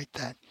 something like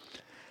that.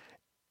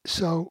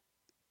 So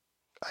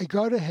I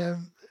go to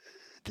him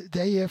the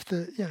day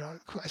after.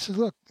 I said,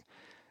 look,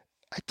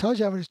 I told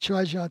you I was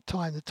charge you on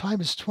time. The time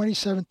is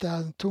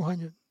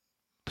 $27,200.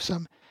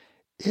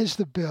 Here's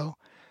the bill.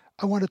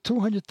 I want a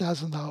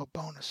 $200,000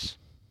 bonus.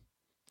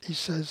 He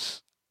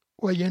says,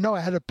 well, I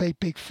had to pay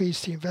big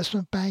fees to the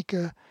investment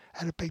banker. I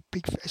had to pay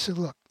big fees. I said,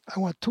 look, I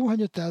want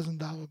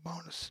 $200,000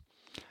 bonus.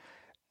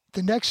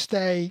 The next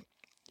day,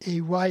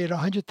 he wired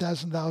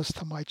 $100,000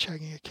 to my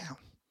checking account.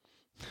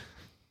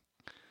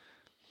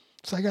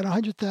 So I got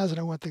 $100,000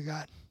 I went to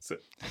God. So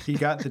he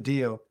got the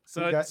deal.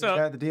 So he got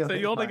the deal. So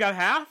you only got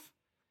half?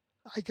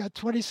 I got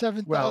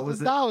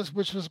 $27,000,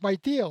 which was my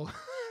deal.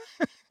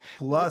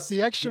 Plus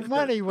the extra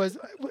money was,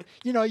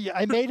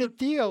 I made a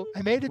deal.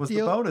 I made a was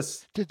deal the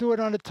bonus. to do it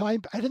on a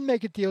time. I didn't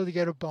make a deal to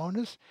get a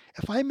bonus.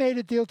 If I made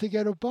a deal to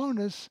get a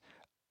bonus,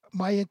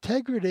 my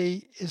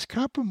integrity is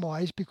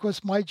compromised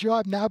because my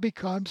job now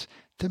becomes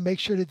to make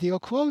sure the deal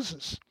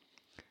closes.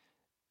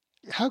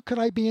 How could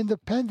I be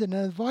independent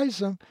and advise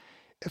them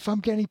if I'm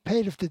getting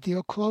paid if the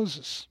deal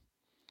closes?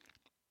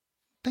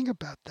 Think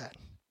about that.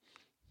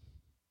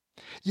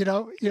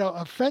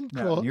 A friend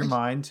called. In your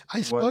mind,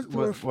 I spoke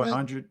to a friend.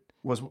 100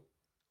 was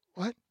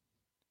what?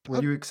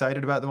 Were you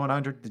excited about the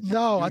 100?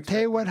 No, I'll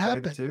tell you what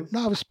happened.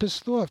 No, I was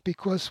pissed off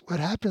because what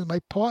happened, my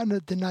partner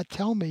did not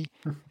tell me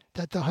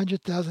that the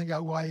 100,000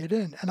 got wired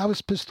in. And I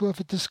was pissed off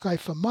at this guy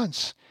for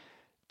months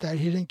that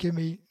he didn't give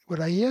me what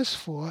I asked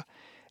for.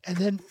 And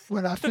then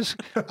when our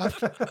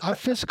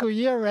fiscal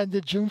year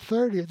ended June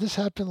 30th, this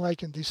happened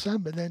like in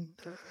December.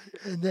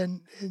 And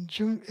then in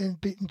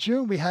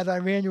June we had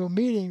our annual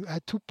meeting. I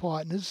had two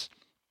partners,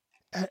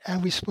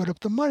 and we split up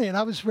the money. And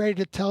I was ready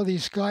to tell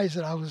these guys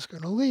that I was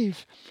going to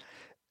leave.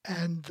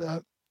 And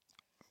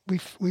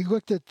we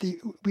looked at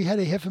we had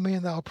a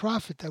 $500,000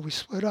 profit that we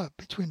split up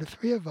between the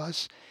three of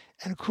us,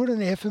 and including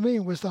the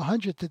 $500,000 was the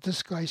 100 that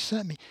this guy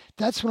sent me.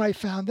 That's when I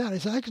found out. I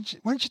said,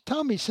 why don't you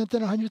tell me he sent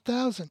in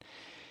 100,000?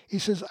 He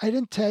says, I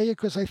didn't tell you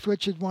because I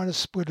thought you'd want to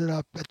split it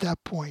up at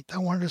that point. I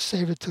wanted to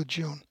save it till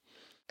June.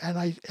 And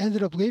I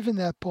ended up leaving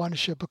that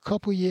partnership a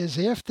couple years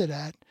after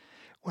that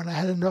when I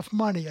had enough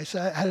money. I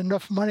said, I had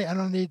enough money. I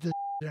don't need this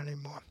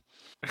anymore.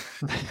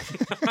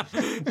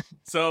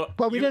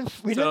 But we didn't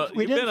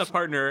been a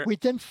partner. We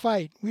didn't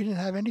fight. We didn't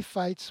have any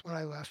fights when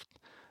I left.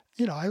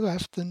 I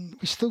left, and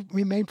we still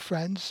remained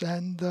friends,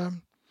 and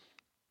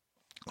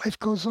life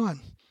goes on.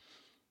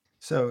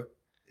 So,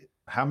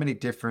 how many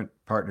different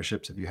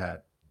partnerships have you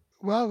had?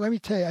 Well, let me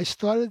tell you, I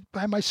started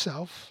by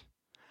myself,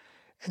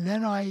 and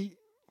then I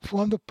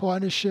formed a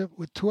partnership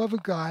with two other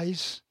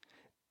guys,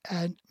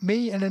 and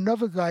me and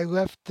another guy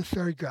left the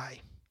third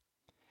guy.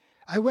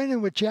 I went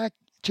in with Jack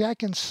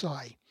and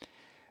Cy.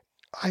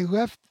 I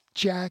left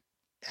Jack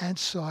and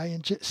Cy,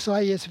 and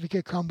Cy asked if he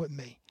could come with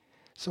me.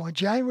 So on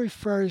January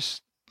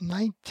 1st,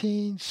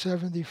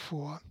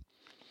 1974,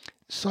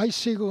 Cy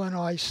Siegel and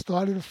I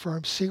started a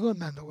firm, Siegel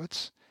and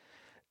Mendlowitz.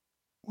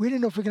 We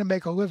didn't know if we were going to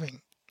make a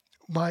living,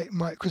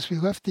 because we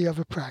left the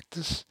other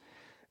practice.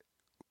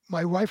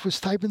 My wife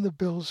was typing the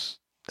bills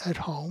at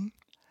home,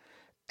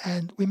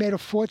 and we made a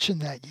fortune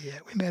that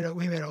year. We made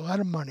a lot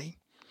of money,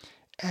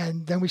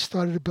 and then we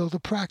started to build a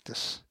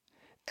practice.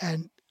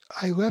 And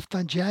I left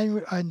on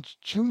June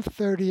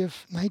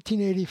 30th,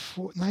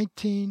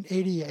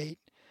 1988.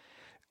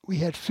 We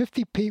had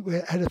 50 people. We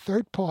had a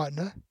third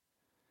partner,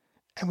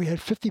 and we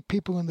had 50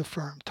 people in the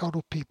firm,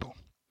 total people.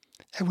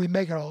 And we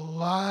making a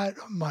lot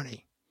of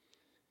money,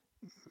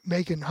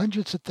 making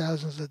hundreds of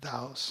thousands of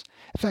dollars.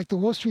 In fact, the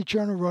Wall Street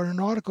Journal wrote an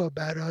article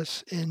about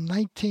us in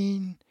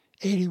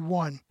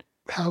 1981,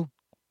 how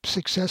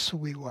successful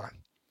we were.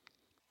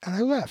 And I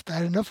left. I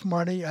had enough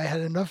money. I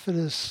had enough of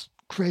this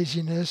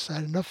craziness. I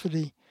had enough of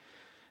the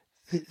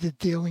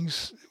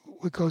dealings,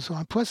 what goes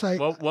on. Plus,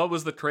 What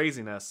was the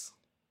craziness?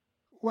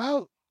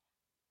 Well,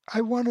 I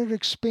wanted to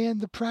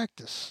expand the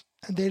practice,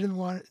 and they didn't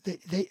want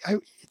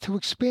to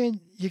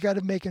expand. You got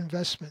to make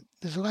investment.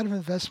 There's a lot of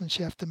investments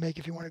you have to make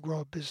if you want to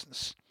grow a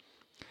business.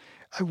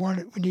 We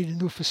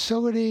needed new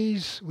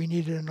facilities. We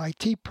needed an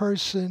IT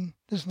person.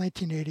 This is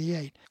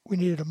 1988. We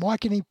needed a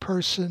marketing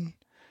person.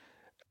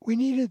 We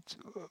needed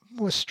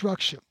more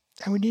structure,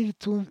 and we needed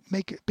to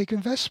make a big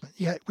investment.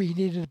 We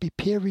needed to be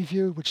peer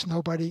reviewed, which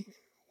nobody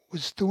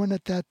was doing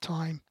at that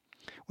time.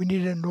 We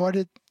needed an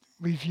audit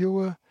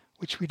reviewer,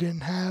 which we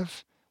didn't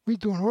have. We were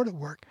doing audit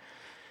work.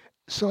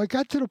 So I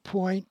got to the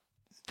point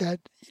that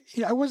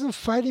I wasn't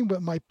fighting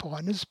with my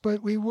partners,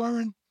 but we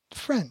weren't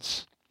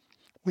friends.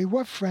 We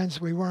were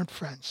friends, we weren't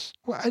friends.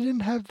 Well, I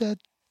didn't have that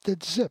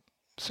zip,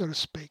 so to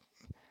speak.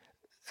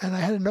 And I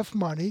had enough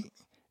money.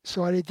 So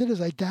what I did is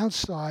I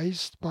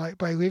downsized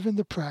by leaving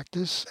the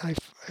practice. And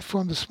I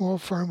formed a small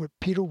firm with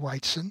Peter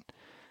Whiteson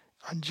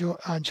on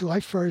July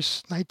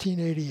 1st,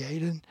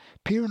 1988. And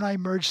Peter and I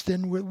merged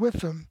in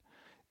with him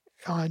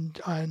on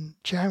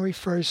January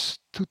 1st,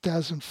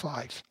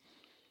 2005.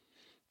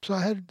 So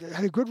I had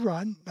a good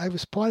run. I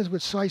was partners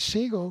with Cy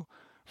Siegel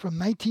from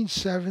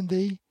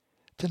 1970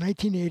 to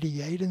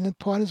 1988, and then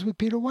partners with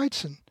Peter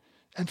Whiteson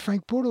and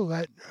Frank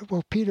Boudelet.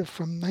 Well, Peter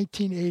from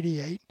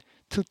 1988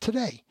 to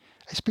today.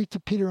 I speak to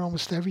Peter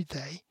almost every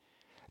day.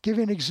 I'll give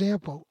you an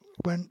example.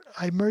 When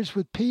I merged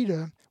with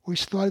Peter, we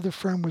started the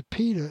firm with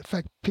Peter. In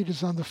fact,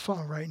 Peter's on the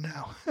phone right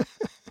now.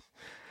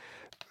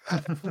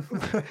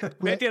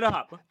 Pick it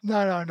up.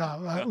 No.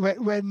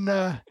 When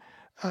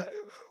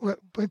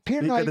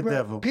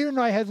Peter and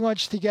I had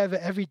lunch together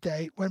every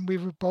day when we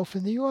were both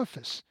in the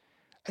office.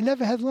 I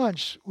never had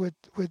lunch with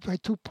my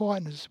two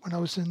partners when I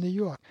was in New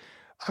York.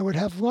 I would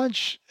have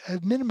lunch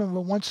at minimum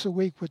of once a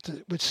week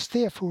with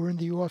staff who were in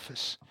the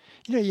office.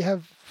 You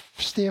have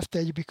staff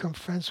that you become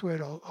friends with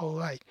or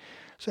like.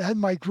 So I had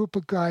my group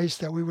of guys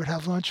that we would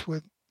have lunch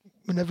with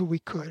whenever we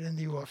could in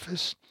the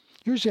office.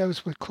 Usually I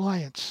was with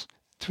clients.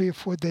 3 or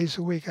 4 days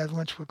a week I had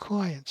lunch with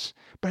clients.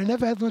 But I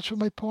never had lunch with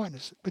my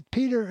partners. But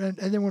Peter, and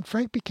then when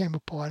Frank became a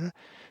partner,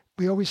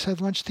 we always had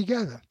lunch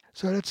together.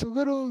 So that's a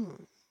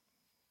little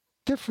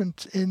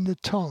different in the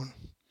tone.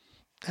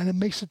 And it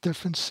makes a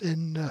difference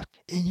in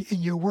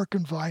your work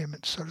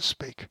environment, so to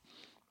speak.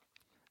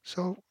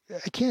 So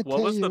I can't tell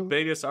you. What was the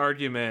biggest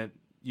argument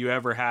you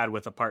ever had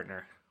with a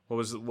partner? What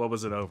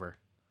was it over?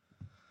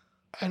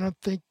 I don't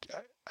think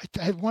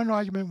I had one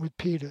argument with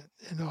Peter,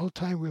 and the whole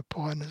time we were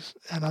partners,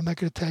 and I'm not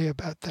going to tell you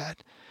about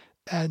that.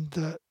 And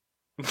that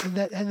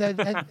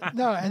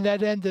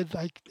ended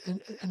like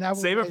and I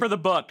save it for the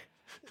book.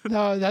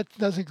 No, that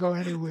doesn't go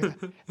anywhere.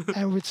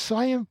 And with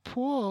Cy and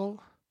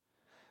Paul,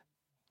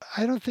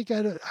 I don't think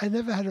I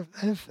ever had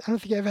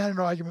an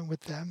argument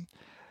with them.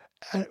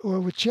 Or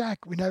with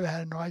Jack, we never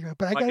had an argument.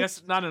 But I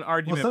guess not an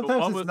argument. Well,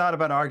 sometimes it's not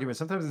about argument.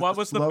 Sometimes it's what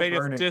was the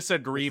biggest burning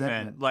disagreement?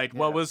 resentment. Like,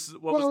 what was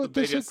the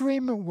biggest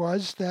disagreement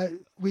was that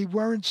we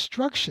weren't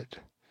structured.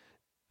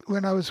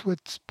 When I was with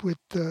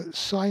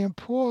Cy and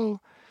Paul,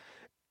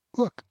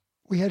 look,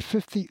 we had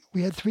 3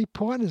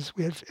 partners.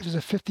 It was a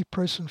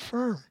 50-person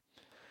firm.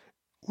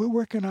 We're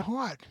working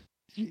hard.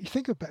 You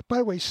think about it. By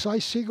the way, Cy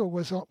Siegel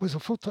was a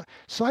full-time.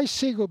 Cy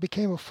Siegel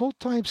became a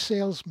full-time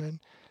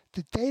salesman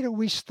the day that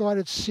we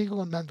started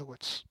Siegel and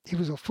Mendlowitz. He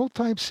was a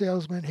full-time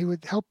salesman. He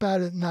would help out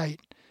at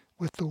night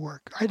with the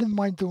work. I didn't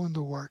mind doing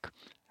the work.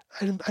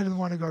 I didn't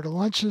want to go to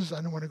lunches. I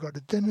didn't want to go to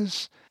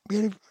dinners. We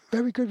had a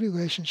very good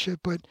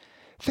relationship. But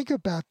think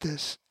about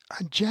this.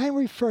 On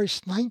January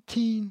 1st,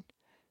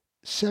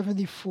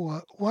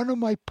 1974, one of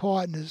my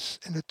partners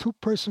in a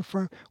 2-person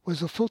firm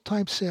was a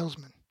full-time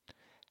salesman.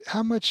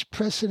 How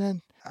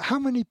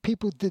many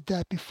people did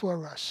that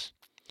before us?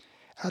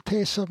 I'll tell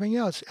you something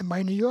else. In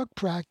my New York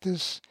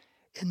practice,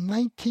 in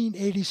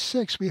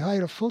 1986, we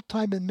hired a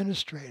full-time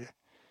administrator.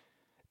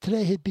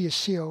 Today, he'd be a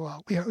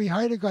COO. We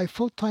hired a guy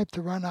full-time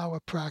to run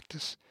our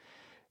practice.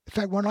 In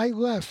fact, when I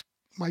left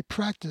my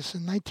practice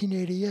in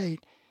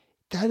 1988,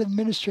 that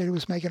administrator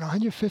was making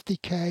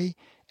 $150K,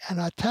 and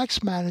our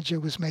tax manager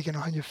was making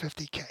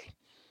 $150K.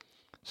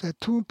 So I had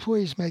 2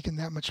 employees making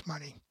that much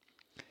money.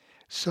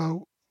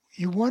 So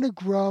you want to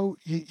grow,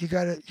 you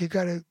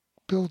gotta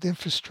build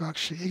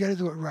infrastructure. You got to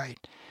do it right.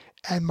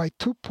 And my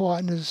 2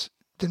 partners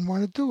didn't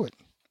want to do it.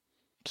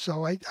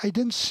 So I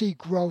didn't see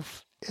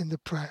growth in the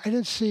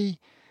practice.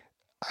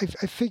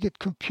 I figured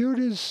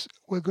computers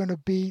were going to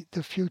be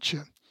the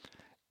future.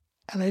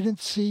 And I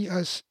didn't see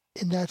us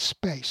in that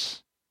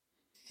space.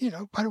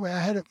 By the way,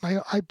 I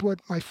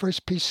bought my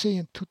first PC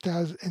in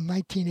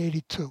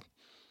 1982.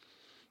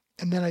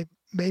 And then I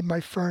made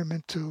my firm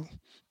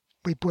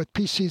we bought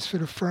PCs for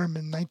the firm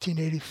in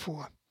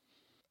 1984.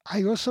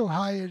 I also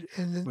hired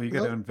you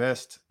got to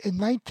invest. In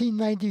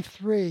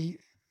 1993,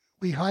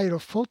 we hired a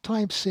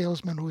full-time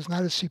salesman who was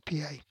not a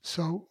CPA.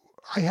 So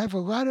I have a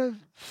lot of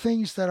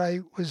things that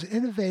I was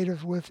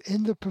innovative with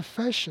in the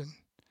profession,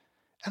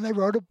 and I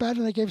wrote about it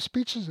and I gave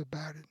speeches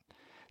about it.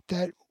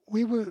 That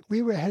we were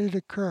ahead of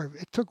the curve.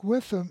 It took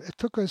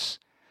us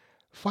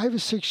 5 or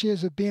 6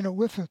 years of being at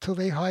Withum until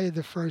they hired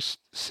the first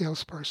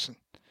salesperson.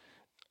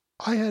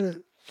 I had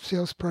a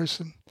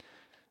salesperson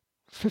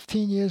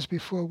 15 years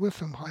before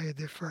Withum hired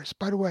their first.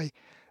 By the way,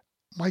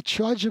 my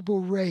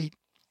chargeable rate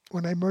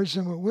when I merged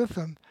them with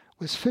Withum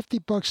was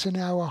 $50 an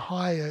hour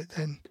higher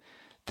than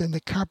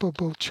the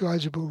comparable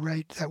chargeable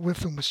rate that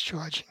Withum was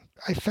charging.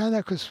 I found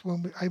out because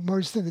when I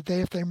merged in, the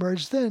day after I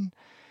merged in,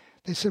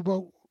 they said,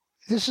 well,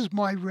 this is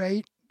my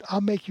rate.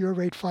 I'll make your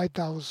rate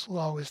 $5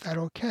 low. Is that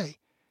okay?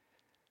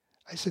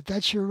 I said,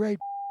 that's your rate.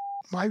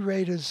 My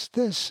rate is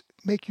this.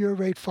 Make your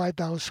rate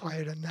 $5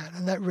 higher than that.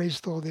 And that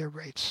raised all their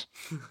rates.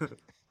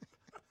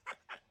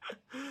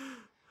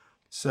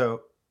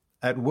 So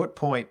at what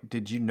point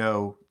did you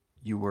know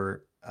you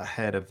were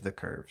ahead of the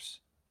curves,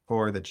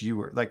 or that you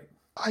were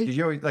did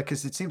you always,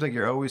 because it seems like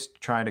you're always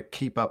trying to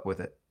keep up with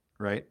it,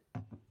 right?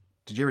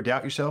 Did you ever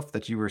doubt yourself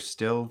that you were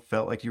still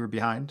felt like you were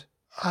behind?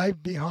 I'm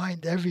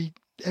behind every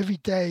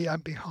day.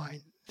 I'm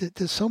behind.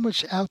 There's so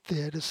much out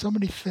there. There's so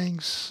many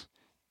things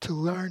to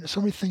learn. There's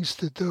so many things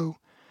to do.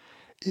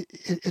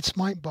 It's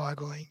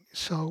mind-boggling.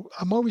 So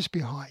I'm always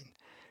behind.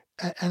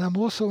 And I'm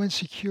also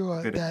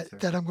insecure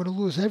that I'm going to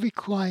lose every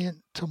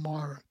client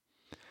tomorrow.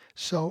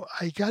 So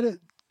I got to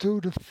do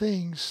the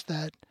things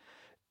that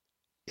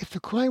if the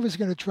client was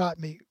going to drop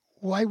me,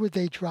 why would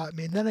they drop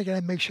me? And then I got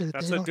to make sure that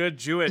that's like a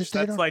Jewish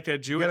thing.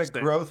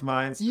 Growth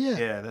mindset.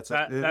 Yeah, that's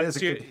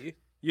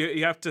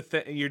you have to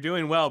you're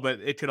doing well, but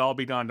it could all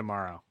be gone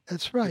tomorrow.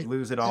 That's right. You'd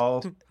lose it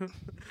all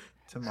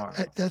tomorrow.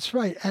 That's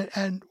right.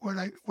 And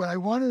what I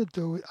wanted to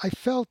do, I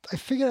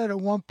figured out at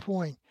one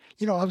point,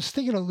 I was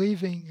thinking of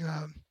leaving.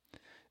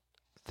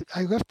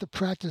 I left the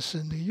practice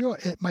in New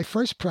York, my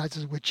first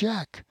practice with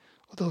Jack,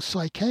 although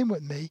Cy came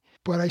with me.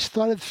 But I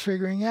started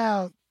figuring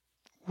out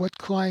what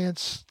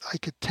clients I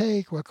could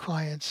take, what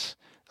clients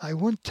I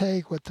wouldn't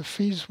take, what the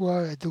fees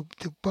were, I do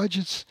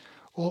budgets,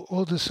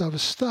 all this other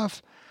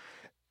stuff.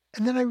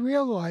 And then I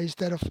realized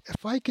that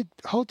if I could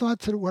hold on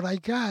to what I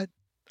got,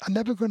 I'm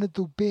never going to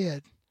do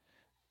bad.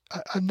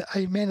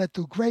 I may not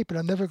do great, but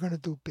I'm never going to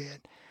do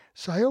bad.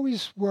 So I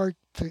always worked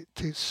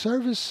to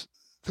service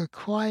the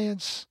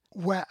clients.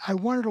 I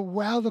wanted to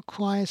wow the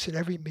clients at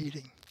every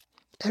meeting,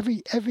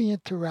 every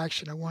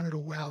interaction. I wanted to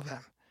wow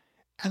them,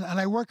 and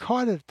I worked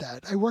hard at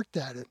that. I worked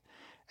at it,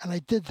 and I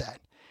did that.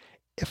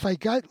 If I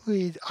got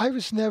leads, I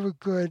was never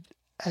good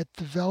at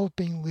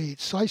developing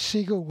leads. Cy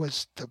Siegel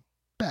was the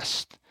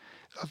best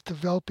of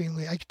developing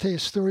leads. I could tell you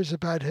stories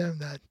about him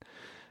that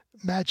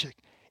magic.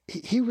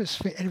 He was,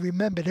 and he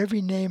remembered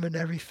every name and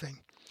everything.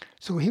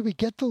 So he would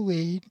get the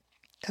lead,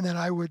 and then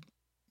I would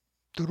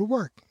do the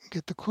work,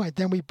 get the client.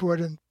 Then we brought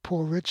in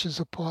Paul Rich as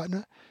a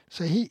partner,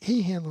 so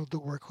he handled the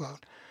workload.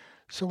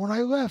 So when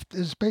I left, it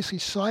was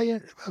basically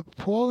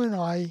Paul and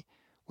I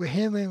were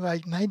handling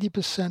like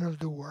 90% of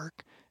the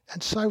work,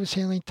 and Cy was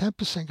handling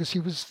 10% because he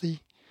was the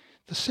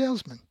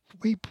salesman.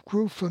 We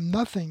grew from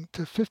nothing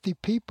to 50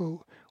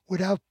 people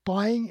without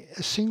buying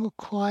a single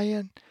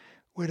client,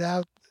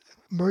 without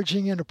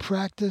merging in a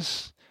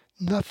practice,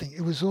 nothing.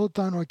 It was all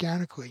done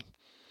organically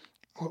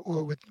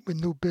or with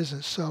new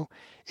business. So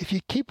if you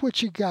keep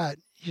what you got,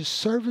 you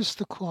service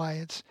the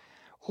clients.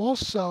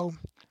 Also,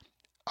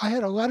 I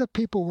had a lot of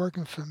people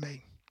working for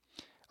me,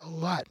 a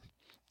lot.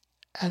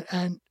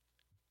 And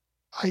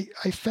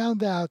I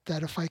found out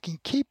that if I can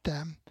keep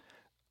them,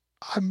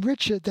 I'm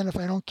richer than if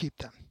I don't keep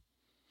them.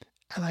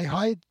 And I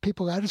hired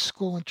people out of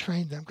school and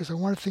trained them because I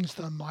wanted things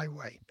done my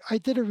way. I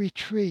did a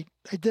retreat.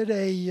 I did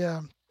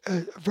a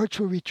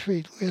virtual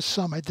retreat last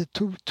summer. I did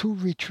two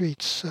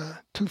retreats,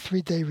 2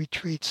 3-day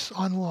retreats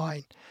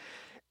online.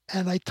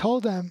 And I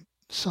told them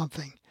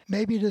something.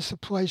 Maybe this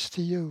applies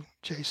to you,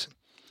 Jason.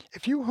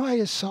 If you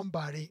hire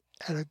somebody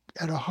at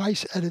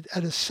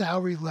a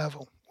salary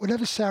level,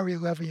 whatever salary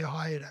level you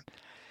hire them,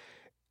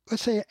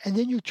 let's say, and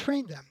then you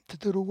train them to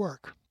do the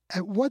work,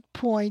 at what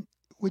point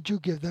would you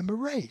give them a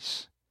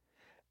raise?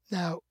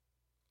 Now,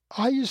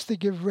 I used to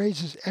give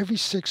raises every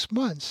 6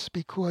 months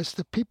because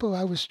the people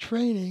I was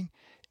training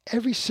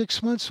every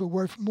 6 months were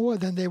worth more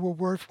than they were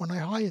worth when I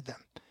hired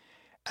them.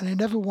 And I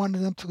never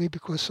wanted them to leave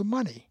because of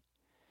money.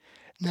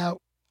 Now,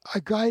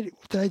 a guy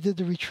that I did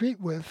the retreat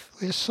with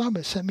last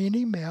summer sent me an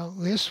email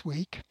last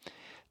week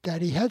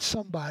that he had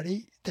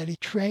somebody that he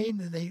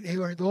trained and they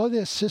learned all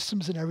their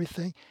systems and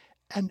everything,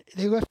 and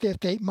they left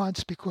after 8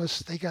 months because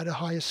they got a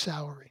higher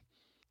salary.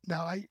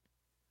 Now, I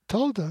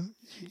told them,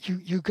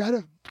 you got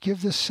to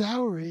give the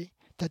salary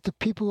that the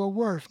people are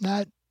worth,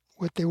 not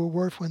what they were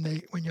worth when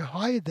you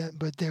hired them,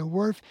 but they're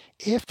worth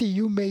after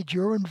you made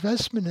your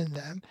investment in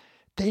them.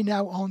 They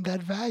now own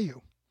that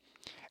value.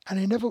 And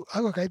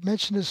I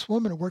mentioned this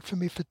woman who worked for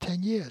me for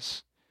 10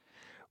 years.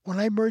 When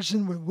I merged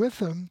in with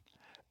Withum,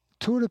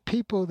 2 of the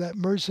people that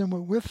merged in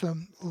with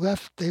Withum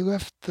left. They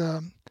left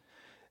in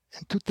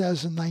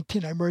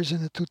 2019. I merged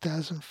in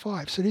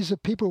 2005. So these are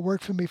people who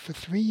worked for me for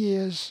 3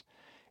 years,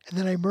 and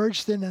then I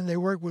merged in and they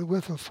worked with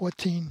Withum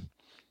 14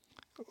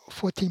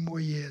 more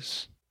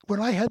years. When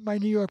I had my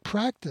New York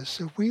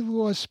practice, if we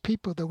lost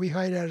people that we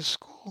hired out of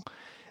school,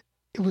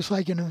 it was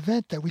like an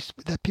event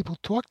that people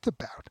talked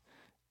about.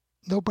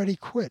 Nobody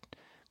quit.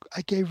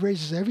 I gave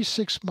raises every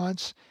 6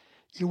 months.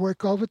 You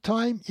work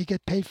overtime, you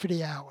get paid for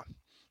the hour.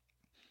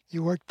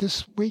 You work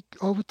this week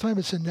overtime,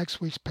 it's in next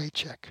week's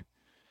paycheck.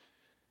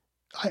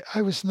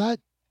 I was not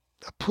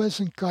a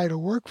pleasant guy to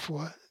work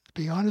for, to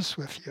be honest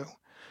with you,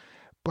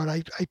 but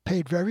I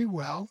paid very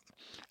well.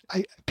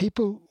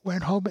 People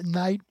went home at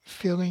night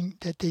feeling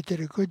that they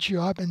did a good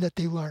job and that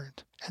they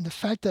learned. And the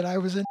fact that I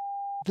was in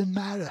didn't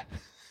matter.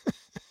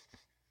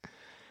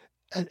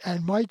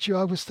 And my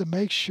job was to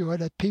make sure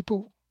that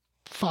people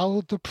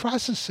followed the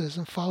processes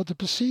and followed the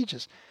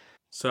procedures.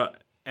 So,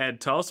 Ed,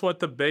 tell us what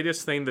the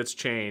biggest thing that's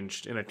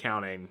changed in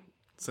accounting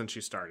since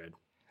you started.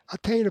 I'll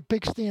tell you the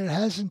biggest thing that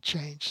hasn't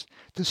changed,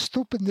 the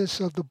stupidness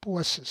of the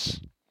bosses.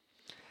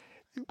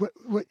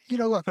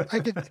 Look,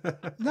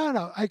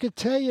 I could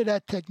tell you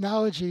that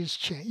technology has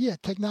changed. Yeah,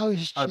 technology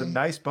has changed. Are the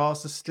nice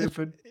bosses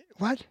stupid?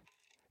 What?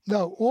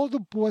 No, all the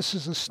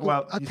bosses are stupid.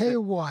 Well, I'll tell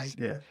you why.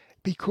 Yeah.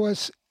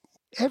 Because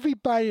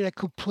everybody that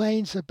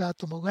complains about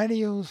the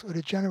millennials or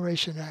the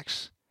Generation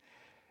X,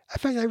 in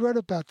fact, I wrote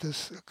about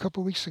this a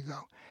couple of weeks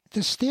ago.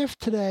 The staff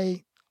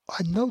today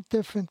are no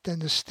different than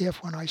the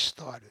staff when I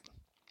started.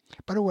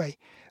 By the way,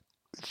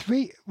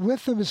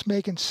 Withum is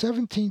making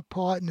 17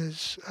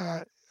 partners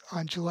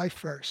on July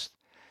 1st.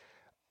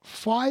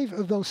 5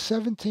 of those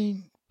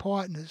 17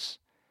 partners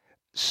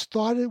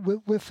started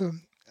with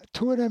Withum.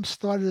 2 of them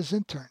started as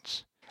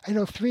interns. I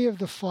know 3 of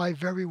the 5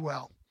 very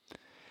well.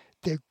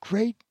 They're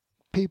great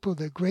people,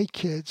 they're great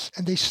kids,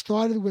 and they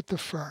started with the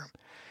firm.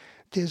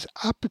 There's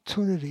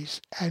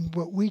opportunities, and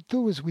what we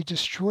do is we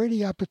destroy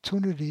the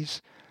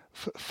opportunities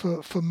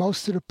for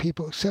most of the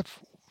people, except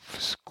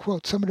for,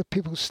 quote, some of the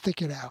people who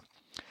stick it out.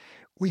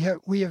 We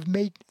have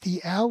made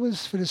the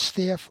hours for the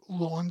staff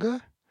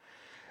longer.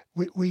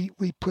 We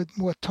put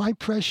more time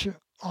pressure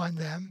on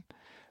them,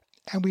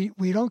 and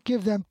we don't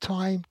give them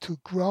time to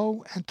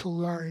grow and to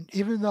learn,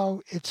 even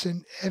though it's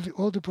in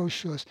all the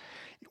brochures.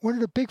 One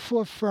of the big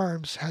 4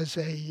 firms has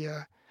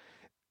in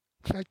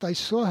fact, I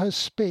saw her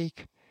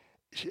speak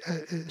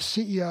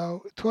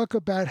CEO, talk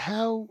about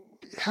how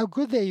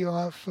good they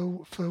are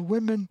for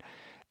women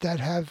that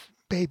have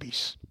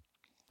babies.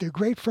 They're a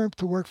great firm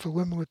to work for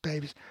women with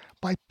babies.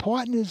 My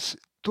partner's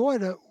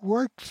daughter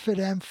worked for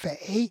them for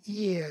 8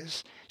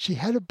 years. She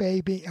had a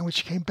baby, and when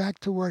she came back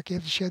to work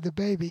after she had the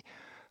baby,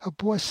 her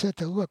boss said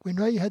to her, look, we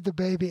know you had the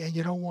baby and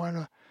you don't want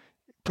to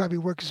probably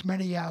work as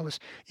many hours.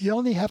 You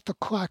only have to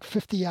clock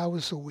 50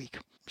 hours a week.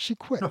 She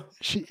quit.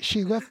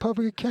 She left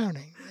public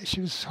accounting.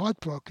 She was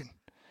heartbroken.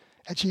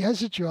 And she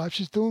has a job.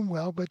 She's doing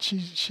well, but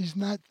she's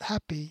not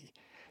happy.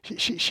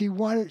 She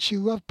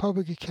loved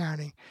public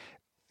accounting.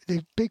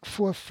 The Big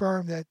Four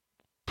firm that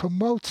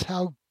promotes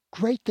how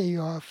great they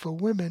are for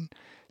women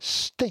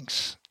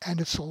stinks, and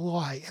it's a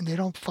lie, and they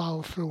don't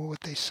follow through with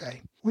what they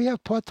say. We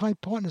have part-time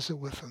partners at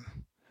Withum.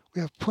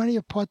 We have plenty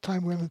of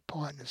part-time women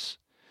partners.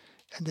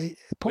 And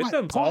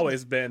Withum's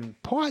always been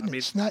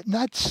partners,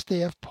 not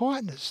staff,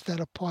 partners that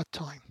are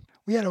part-time.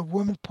 We had a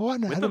woman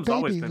partner had a baby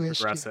always been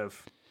last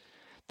progressive.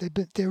 year.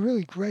 They're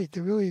really great.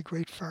 They're really a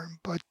great firm.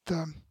 But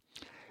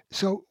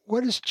so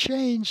what has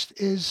changed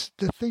is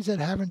the things that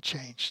haven't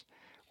changed.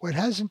 What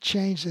hasn't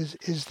changed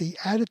is the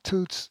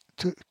attitudes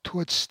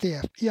towards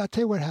staff. Yeah, I'll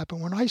tell you what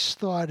happened. When I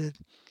started,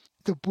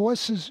 the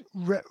bosses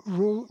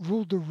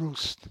ruled the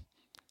roost.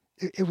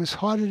 It was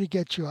harder to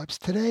get jobs.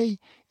 Today,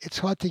 it's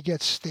hard to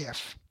get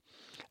staff.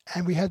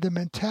 And we have the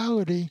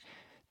mentality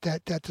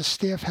that the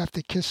staff have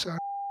to kiss our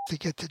to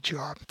get the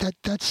job.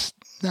 That's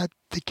not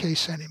the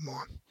case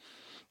anymore.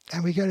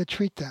 And we got to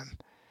treat them.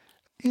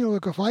 You know,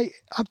 look,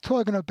 I'm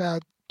talking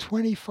about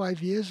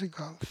 25 years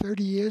ago,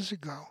 30 years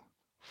ago,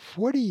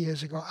 40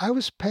 years ago, I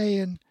was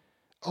paying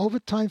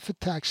overtime for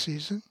tax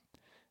season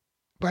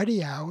by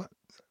the hour.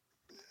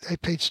 They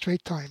paid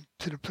straight time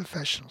to the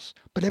professionals.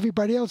 But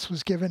everybody else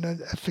was given a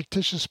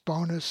fictitious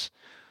bonus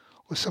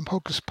or some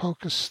hocus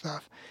pocus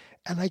stuff.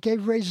 And I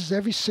gave raises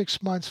every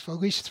 6 months for at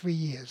least 3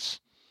 years.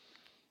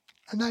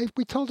 And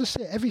we told us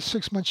that every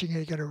 6 months you're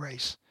going to get a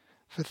raise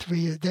for 3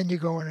 years. Then you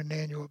go on an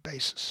annual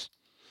basis.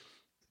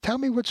 Tell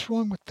me what's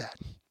wrong with that.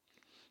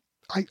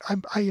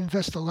 I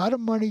invest a lot of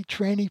money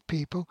training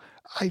people.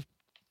 I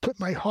put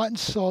my heart and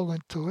soul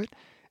into it.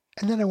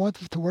 And then I want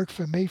them to work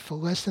for me for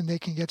less than they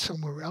can get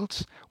somewhere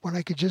else when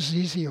I could just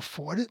easily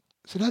afford it.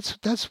 So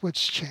that's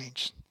what's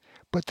changed.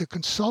 But the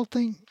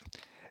consulting,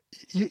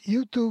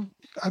 you do,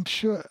 I'm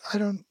sure, I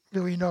don't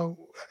really know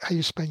how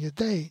you spend your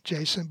day,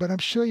 Jason, but I'm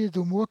sure you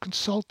do more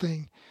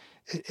consulting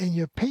in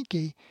your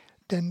pinky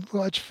than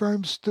large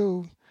firms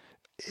do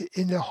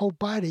in their whole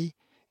body,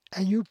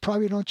 and you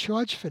probably don't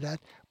charge for that,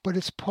 but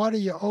it's part of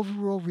your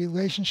overall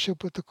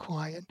relationship with the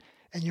client,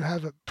 and you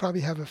probably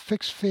have a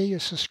fixed fee, a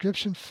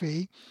subscription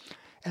fee,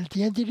 and at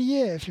the end of the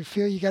year, if you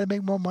feel you got to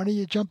make more money,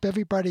 you jump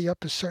everybody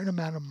up a certain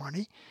amount of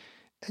money,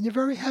 and you're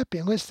very happy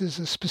unless there's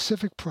a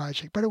specific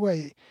project. By the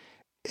way,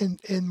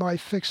 in my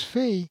fixed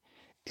fee,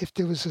 if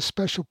there was a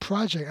special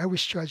project, I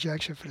always charge you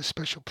extra for the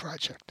special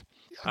project.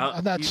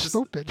 I'm not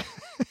stupid.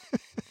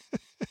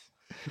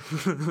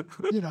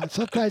 You know,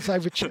 sometimes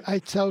I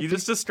tell you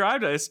just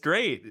described it. It's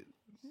great.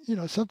 You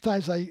know,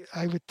 sometimes I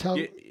would tell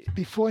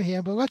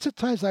beforehand, but lots of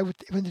times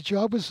when the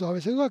job was over, I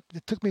say, look,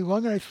 it took me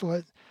longer than I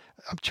thought.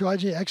 I'm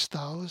charging X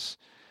dollars,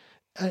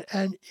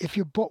 and if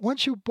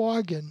once you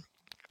bargain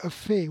a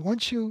fee,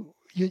 once you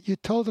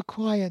told the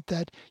client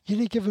that you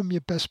didn't give them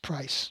your best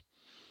price,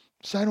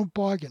 so I don't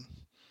bargain,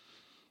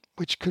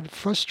 which could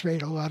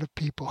frustrate a lot of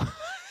people.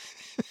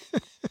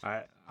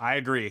 I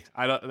agree.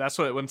 That's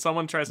what when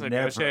someone tries to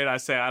negotiate, I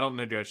say I don't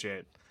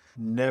negotiate.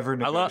 Never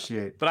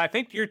negotiate. But I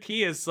think your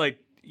key is like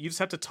you just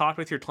have to talk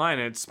with your client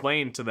and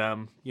explain to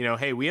them, you know,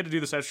 hey, we had to do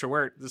this extra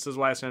work. This is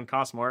why it's going to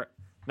cost more.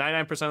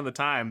 99% of the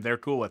time, they're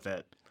cool with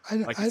it.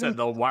 Like you said,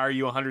 they'll wire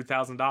you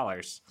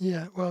 $100,000.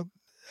 Yeah, well,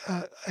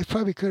 I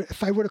probably could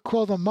if I would have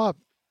called them up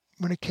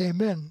when it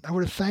came in. I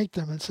would have thanked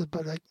them and said,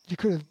 "But you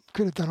could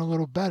have done a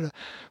little better."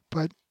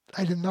 But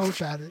I didn't know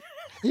about it.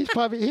 He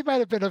might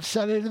have been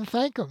upset I didn't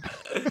thank him.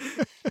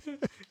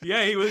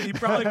 Yeah, he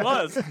probably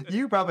was.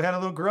 You probably had a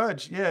little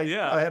grudge.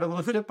 Yeah. I had a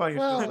little tip on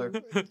your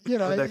shoulder. You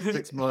know, for the next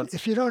 6 months.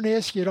 If you don't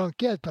ask, you don't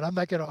get. But I'm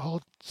not going to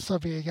hold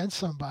something against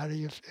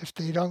somebody if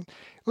they don't.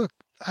 Look,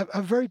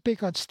 I'm very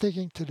big on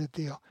sticking to the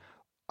deal.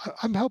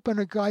 I'm helping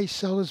a guy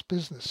sell his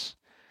business.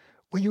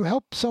 When you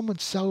help someone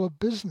sell a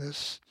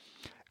business,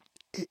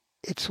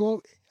 it's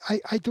all.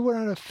 I do it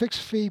on a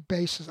fixed fee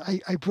basis.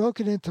 I broke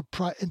it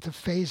into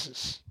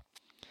phases.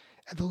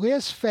 And the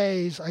last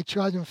phase, I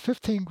charged him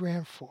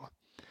 $15,000 for.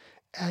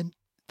 And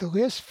the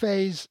last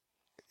phase,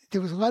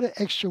 there was a lot of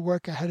extra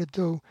work I had to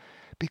do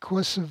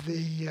because of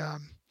the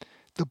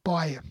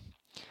buyer.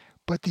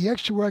 But the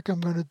extra work I'm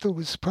going to do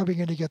is probably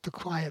going to get the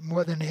client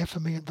more than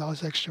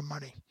 $500,000 extra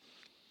money.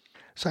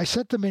 So I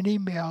sent them an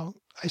email.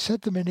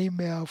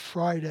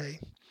 Friday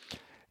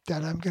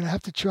that I'm going to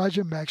have to charge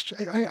them extra.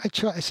 I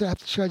said I have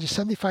to charge you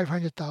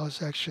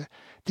 $7,500 extra.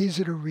 These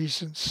are the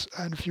reasons.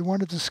 And if you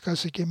want to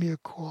discuss it, give me a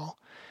call.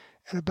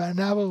 And about an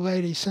hour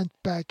later, he sent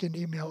back an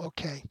email.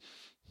 Okay.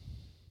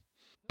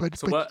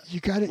 But you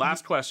got it.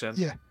 Last question.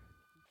 Yeah.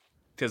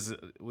 because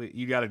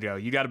you got to go.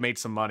 You got to make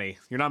some money.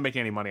 You're not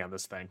making any money on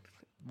this thing.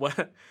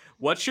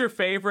 What's your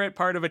favorite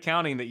part of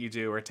accounting that you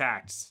do, or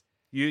tax?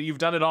 You've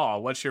done it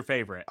all. What's your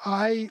favorite?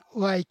 I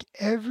like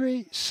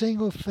every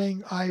single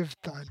thing I've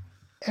done.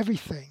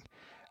 Everything.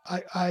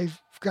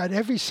 I've got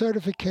every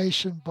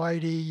certification by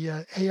the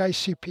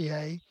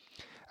AICPA.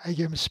 I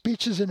give them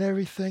speeches and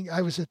everything.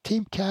 I was a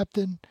team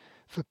captain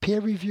for peer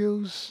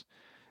reviews.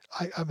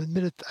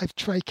 I've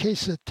tried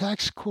cases at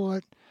tax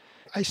court.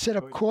 I set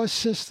up course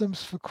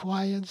systems for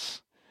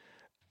clients.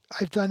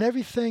 I've done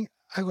everything.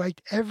 I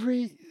liked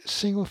every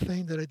single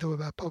thing that I do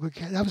about public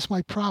accounting. That was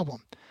my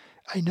problem.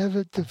 I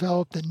never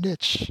developed a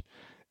niche.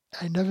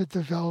 I never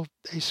developed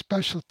a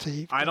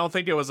specialty. I don't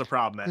think it was a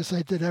problem. Because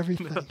I did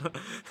everything.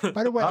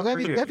 By the way,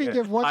 let me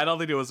give one. I don't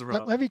think it was a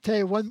problem. Let me tell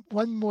you one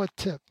more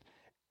tip.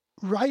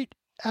 Write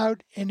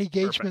out an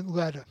engagement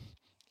letter.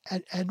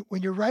 And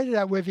when you write it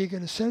out, whether you're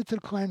going to send it to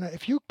the client,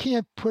 if you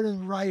can't put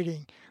in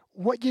writing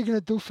what you're going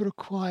to do for the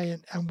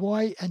client and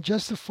why, and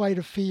justify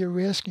the fee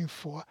you're asking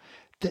for,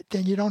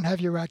 then you don't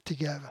have your act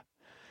together.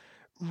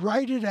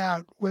 Write it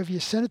out, whether you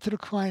send it to the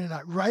client or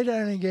not. Write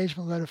out an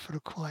engagement letter for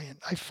the client.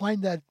 I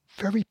find that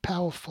very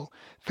powerful.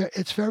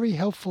 It's very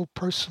helpful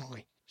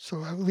personally.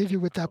 So I'll leave you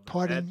with that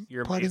parting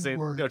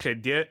word. Okay,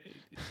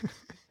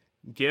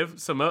 give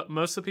some.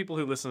 Most of the people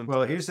who listen.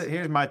 Well, here's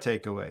my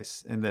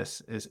takeaways in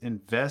this: is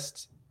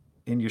invest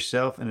in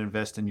yourself and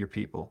invest in your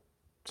people.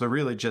 So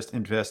really, just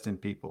invest in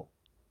people.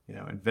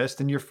 Invest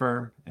in your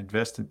firm,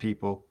 invest in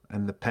people,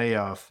 and the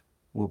payoff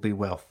will be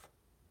wealth.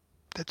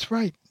 That's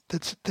right.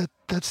 That's the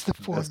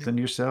formula. Invest in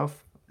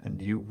yourself, and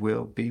you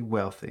will be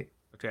wealthy.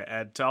 Okay,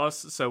 Ed, tell us.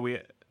 So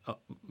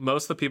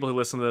most of the people who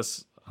listen to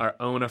this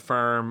own a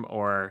firm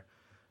or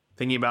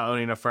thinking about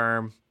owning a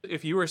firm.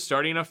 If you were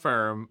starting a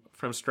firm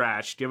from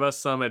scratch, give us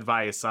some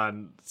advice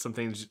on some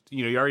things.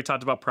 You already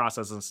talked about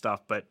process and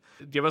stuff, but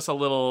give us a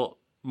little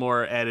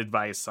more Ed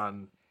advice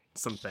on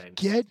some things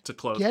to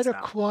close. Get a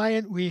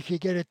client where you can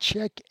get a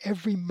check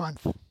every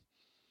month.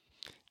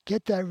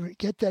 Get that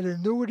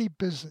annuity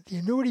business. The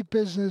annuity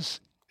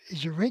business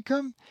is your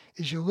income,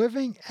 is your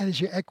living, and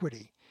is your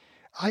equity.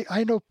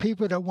 I know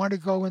people that want to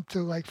go into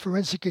like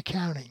forensic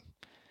accounting,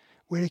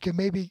 where they can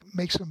maybe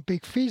make some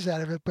big fees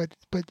out of it, but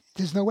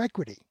there's no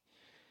equity.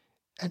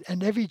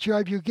 And every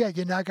job you get,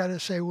 you're not going to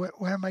say, when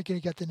am I going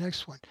to get the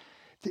next one?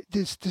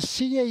 The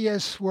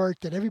CAS work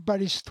that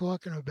everybody's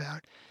talking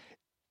about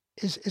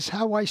is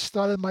how I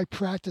started my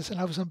practice, and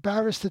I was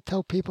embarrassed to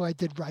tell people I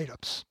did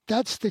write-ups.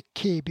 That's the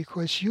key,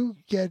 because you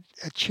get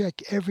a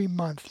check every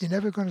month. You're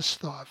never going to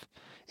starve.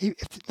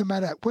 No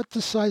matter what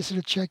the size of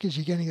the check is,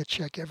 you're getting a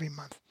check every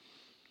month.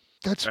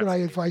 That's what I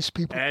advise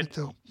people to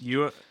do.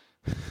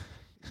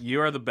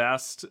 You are the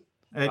best.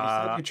 And you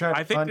said you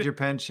try to fund your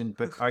pension,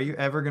 but are you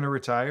ever going to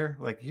retire?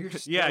 Like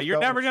you're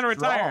never going to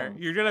retire.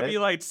 You're going to be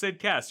like Sid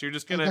Kess. You're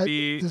just going to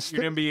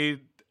be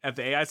at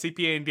the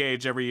AICPA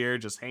Engage every year,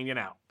 just hanging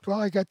out. Well,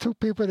 I got two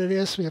people that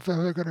asked me if I'm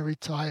ever going to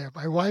retire.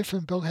 My wife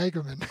and Bill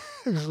Hagerman,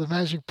 who's the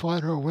managing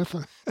partner with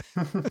him.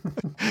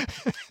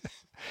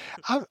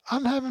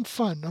 I'm having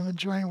fun. I'm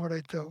enjoying what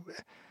I do.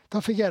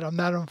 Don't forget, I'm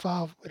not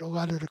involved with a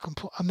lot of the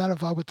I'm not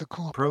involved with the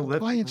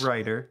prolific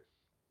writer.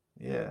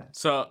 Yeah.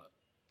 So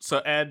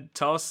Ed,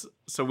 tell us,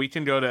 so we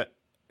can go to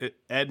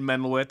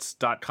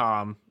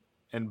edmendlowitz.com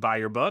and buy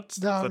your books?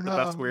 Is that the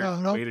best way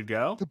to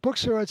go? The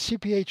books are at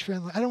CPA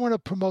Trend. I don't want to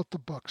promote the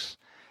books.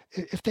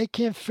 If they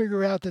can't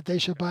figure out that they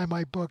should buy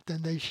my book,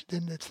 then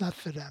then it's not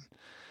for them.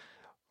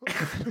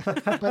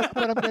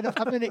 but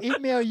I'm going to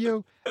email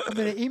you. I'm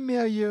going to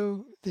email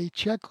you the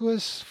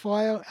checklist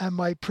file and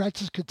my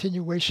practice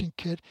continuation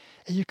kit,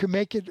 and you can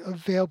make it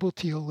available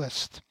to your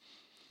list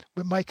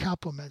with my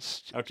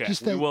compliments. Okay.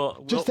 Just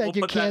that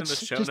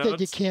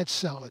you can't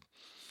sell it.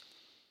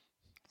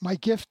 My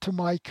gift to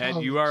my colleagues.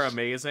 And you are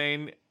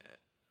amazing.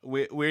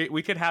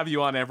 We could have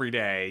you on every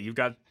day. You've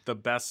got the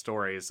best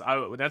stories.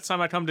 Next time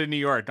I come to New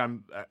York,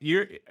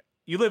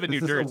 you live in New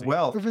Jersey.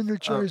 I live in New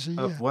Jersey,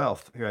 of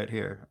wealth right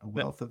here. A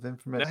wealth of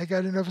information. I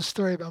got another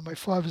story about my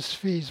father's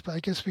fees, but I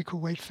guess we could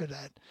wait for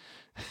that.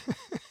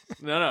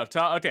 No.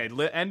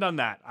 End on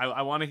that.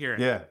 I want to hear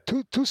it. Yeah.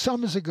 Two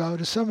summers ago,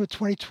 the summer of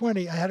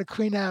 2020, I had to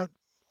clean out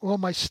all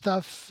my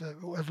stuff,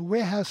 a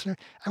warehouse.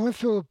 I went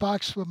through a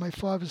box with my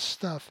father's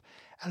stuff,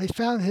 and I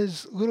found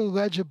his little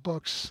ledger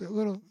books,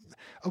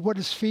 of what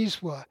his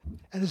fees were.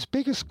 And his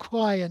biggest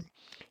client,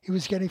 he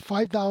was getting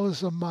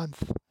 $5 a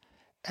month.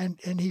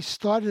 And he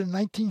started in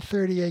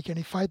 1938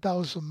 getting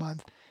 $5 a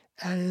month.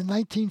 And in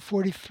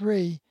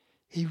 1943,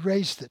 he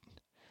raised it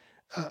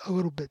a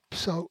little bit.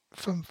 So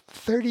from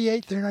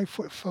 38, 39,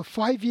 for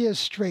 5 years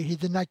straight, he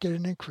did not get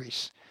an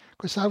increase.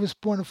 Because I was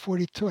born in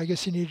 42. I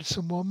guess he needed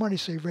some more money,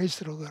 so he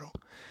raised it a little.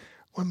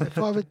 When my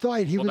father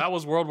died, that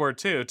was World War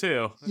II,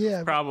 too.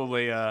 Yeah.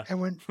 Probably.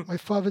 And when my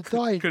father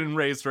died... couldn't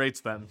raise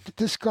rates then.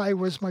 This guy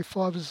was my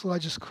father's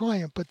largest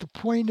client. But the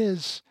point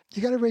is,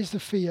 you got to raise the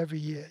fee every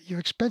year. Your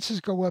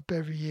expenses go up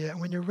every year. And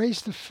when you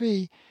raise the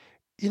fee,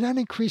 you're not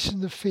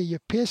increasing the fee. You're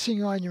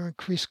passing on your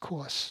increased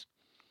costs.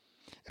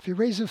 If you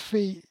raise a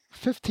fee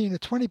 15 or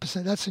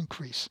 20%, that's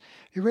increase.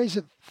 You raise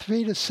it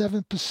 3 to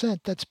 7%,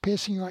 that's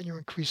passing on your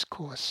increased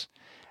costs.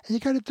 And you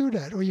got to do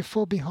that or you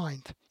fall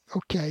behind.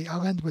 Okay,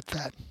 I'll end with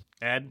that.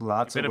 Ed,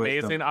 Lots it's been of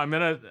amazing.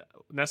 wisdom.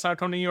 Next time I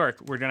come to New York,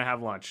 we're going to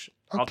have lunch.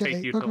 I'll Okay,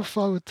 take you looking to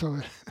forward to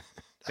it.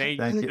 Thank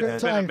Thank you. you, Good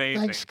It's been time.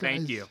 amazing. Thanks, Thank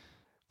guys. you.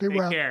 Be Take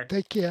well. care.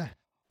 Take care.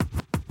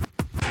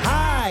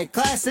 Hi,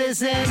 class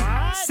is in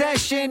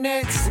session.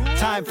 It's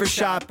time for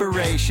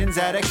shoperations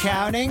at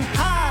accounting.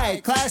 Hi,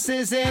 class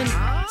is in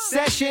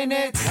session.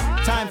 It's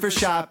time for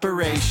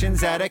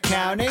shoperations at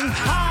accounting.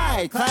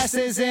 Hi, class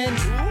is in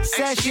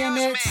session.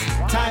 It's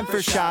time for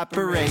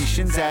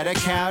shoperations at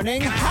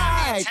accounting.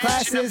 Hi,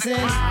 class is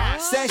in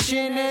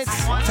session.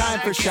 It's time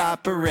for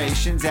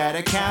shoperations at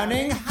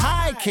accounting.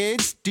 Hi,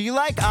 kids. Do you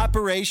like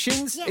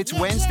operations? It's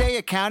Wednesday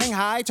Accounting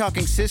High,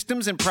 talking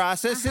systems and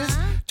processes,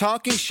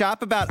 talking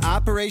shop about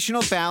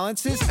operational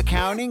balances,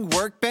 accounting,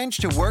 workbench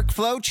to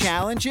workflow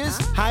challenges,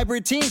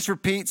 hybrid teams for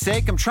Pete's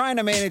sake. I'm trying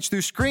to manage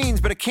through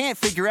screens, but I can't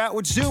figure out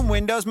which Zoom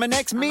window's my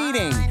next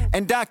meeting.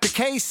 And Dr.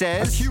 K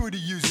says, Acuity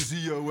uses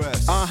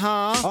EOS.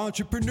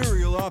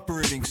 Entrepreneurial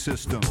operating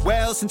system.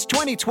 Well, since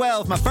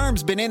 2012, my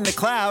firm's been in the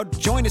cloud.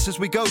 Join us as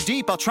we go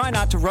deep. I'll try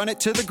not to run it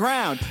to the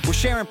ground. We're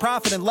sharing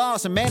profit and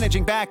loss and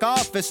managing back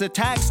office. The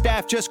tax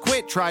staff just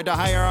quit. Tried to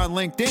hire on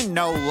LinkedIn,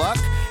 no luck.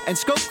 And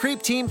scope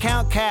creep, team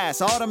count,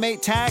 CAS.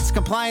 Automate tax,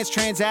 compliance,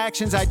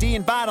 transactions, ID,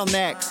 and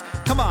bottlenecks.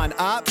 Come on,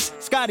 ops.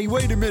 Scotty,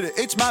 wait a minute.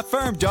 It's my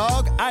firm,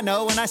 dog. I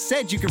know, and I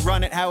said you could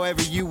run it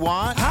however you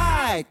want.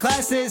 Hi,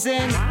 class is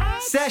in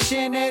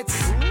session.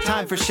 It's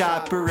time for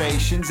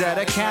shoperations at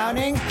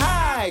accounting.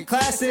 Hi,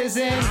 class is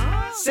in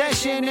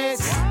session.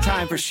 It's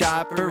time for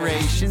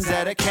shoperations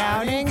at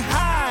accounting.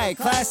 Hi,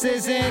 class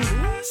is in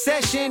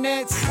session.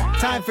 It's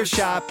time for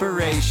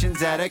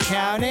shoperations at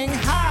accounting.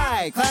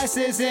 Hi, class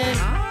is in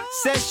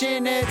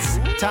session. It's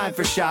time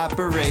for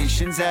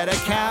shoperations at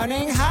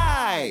accounting.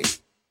 Hi.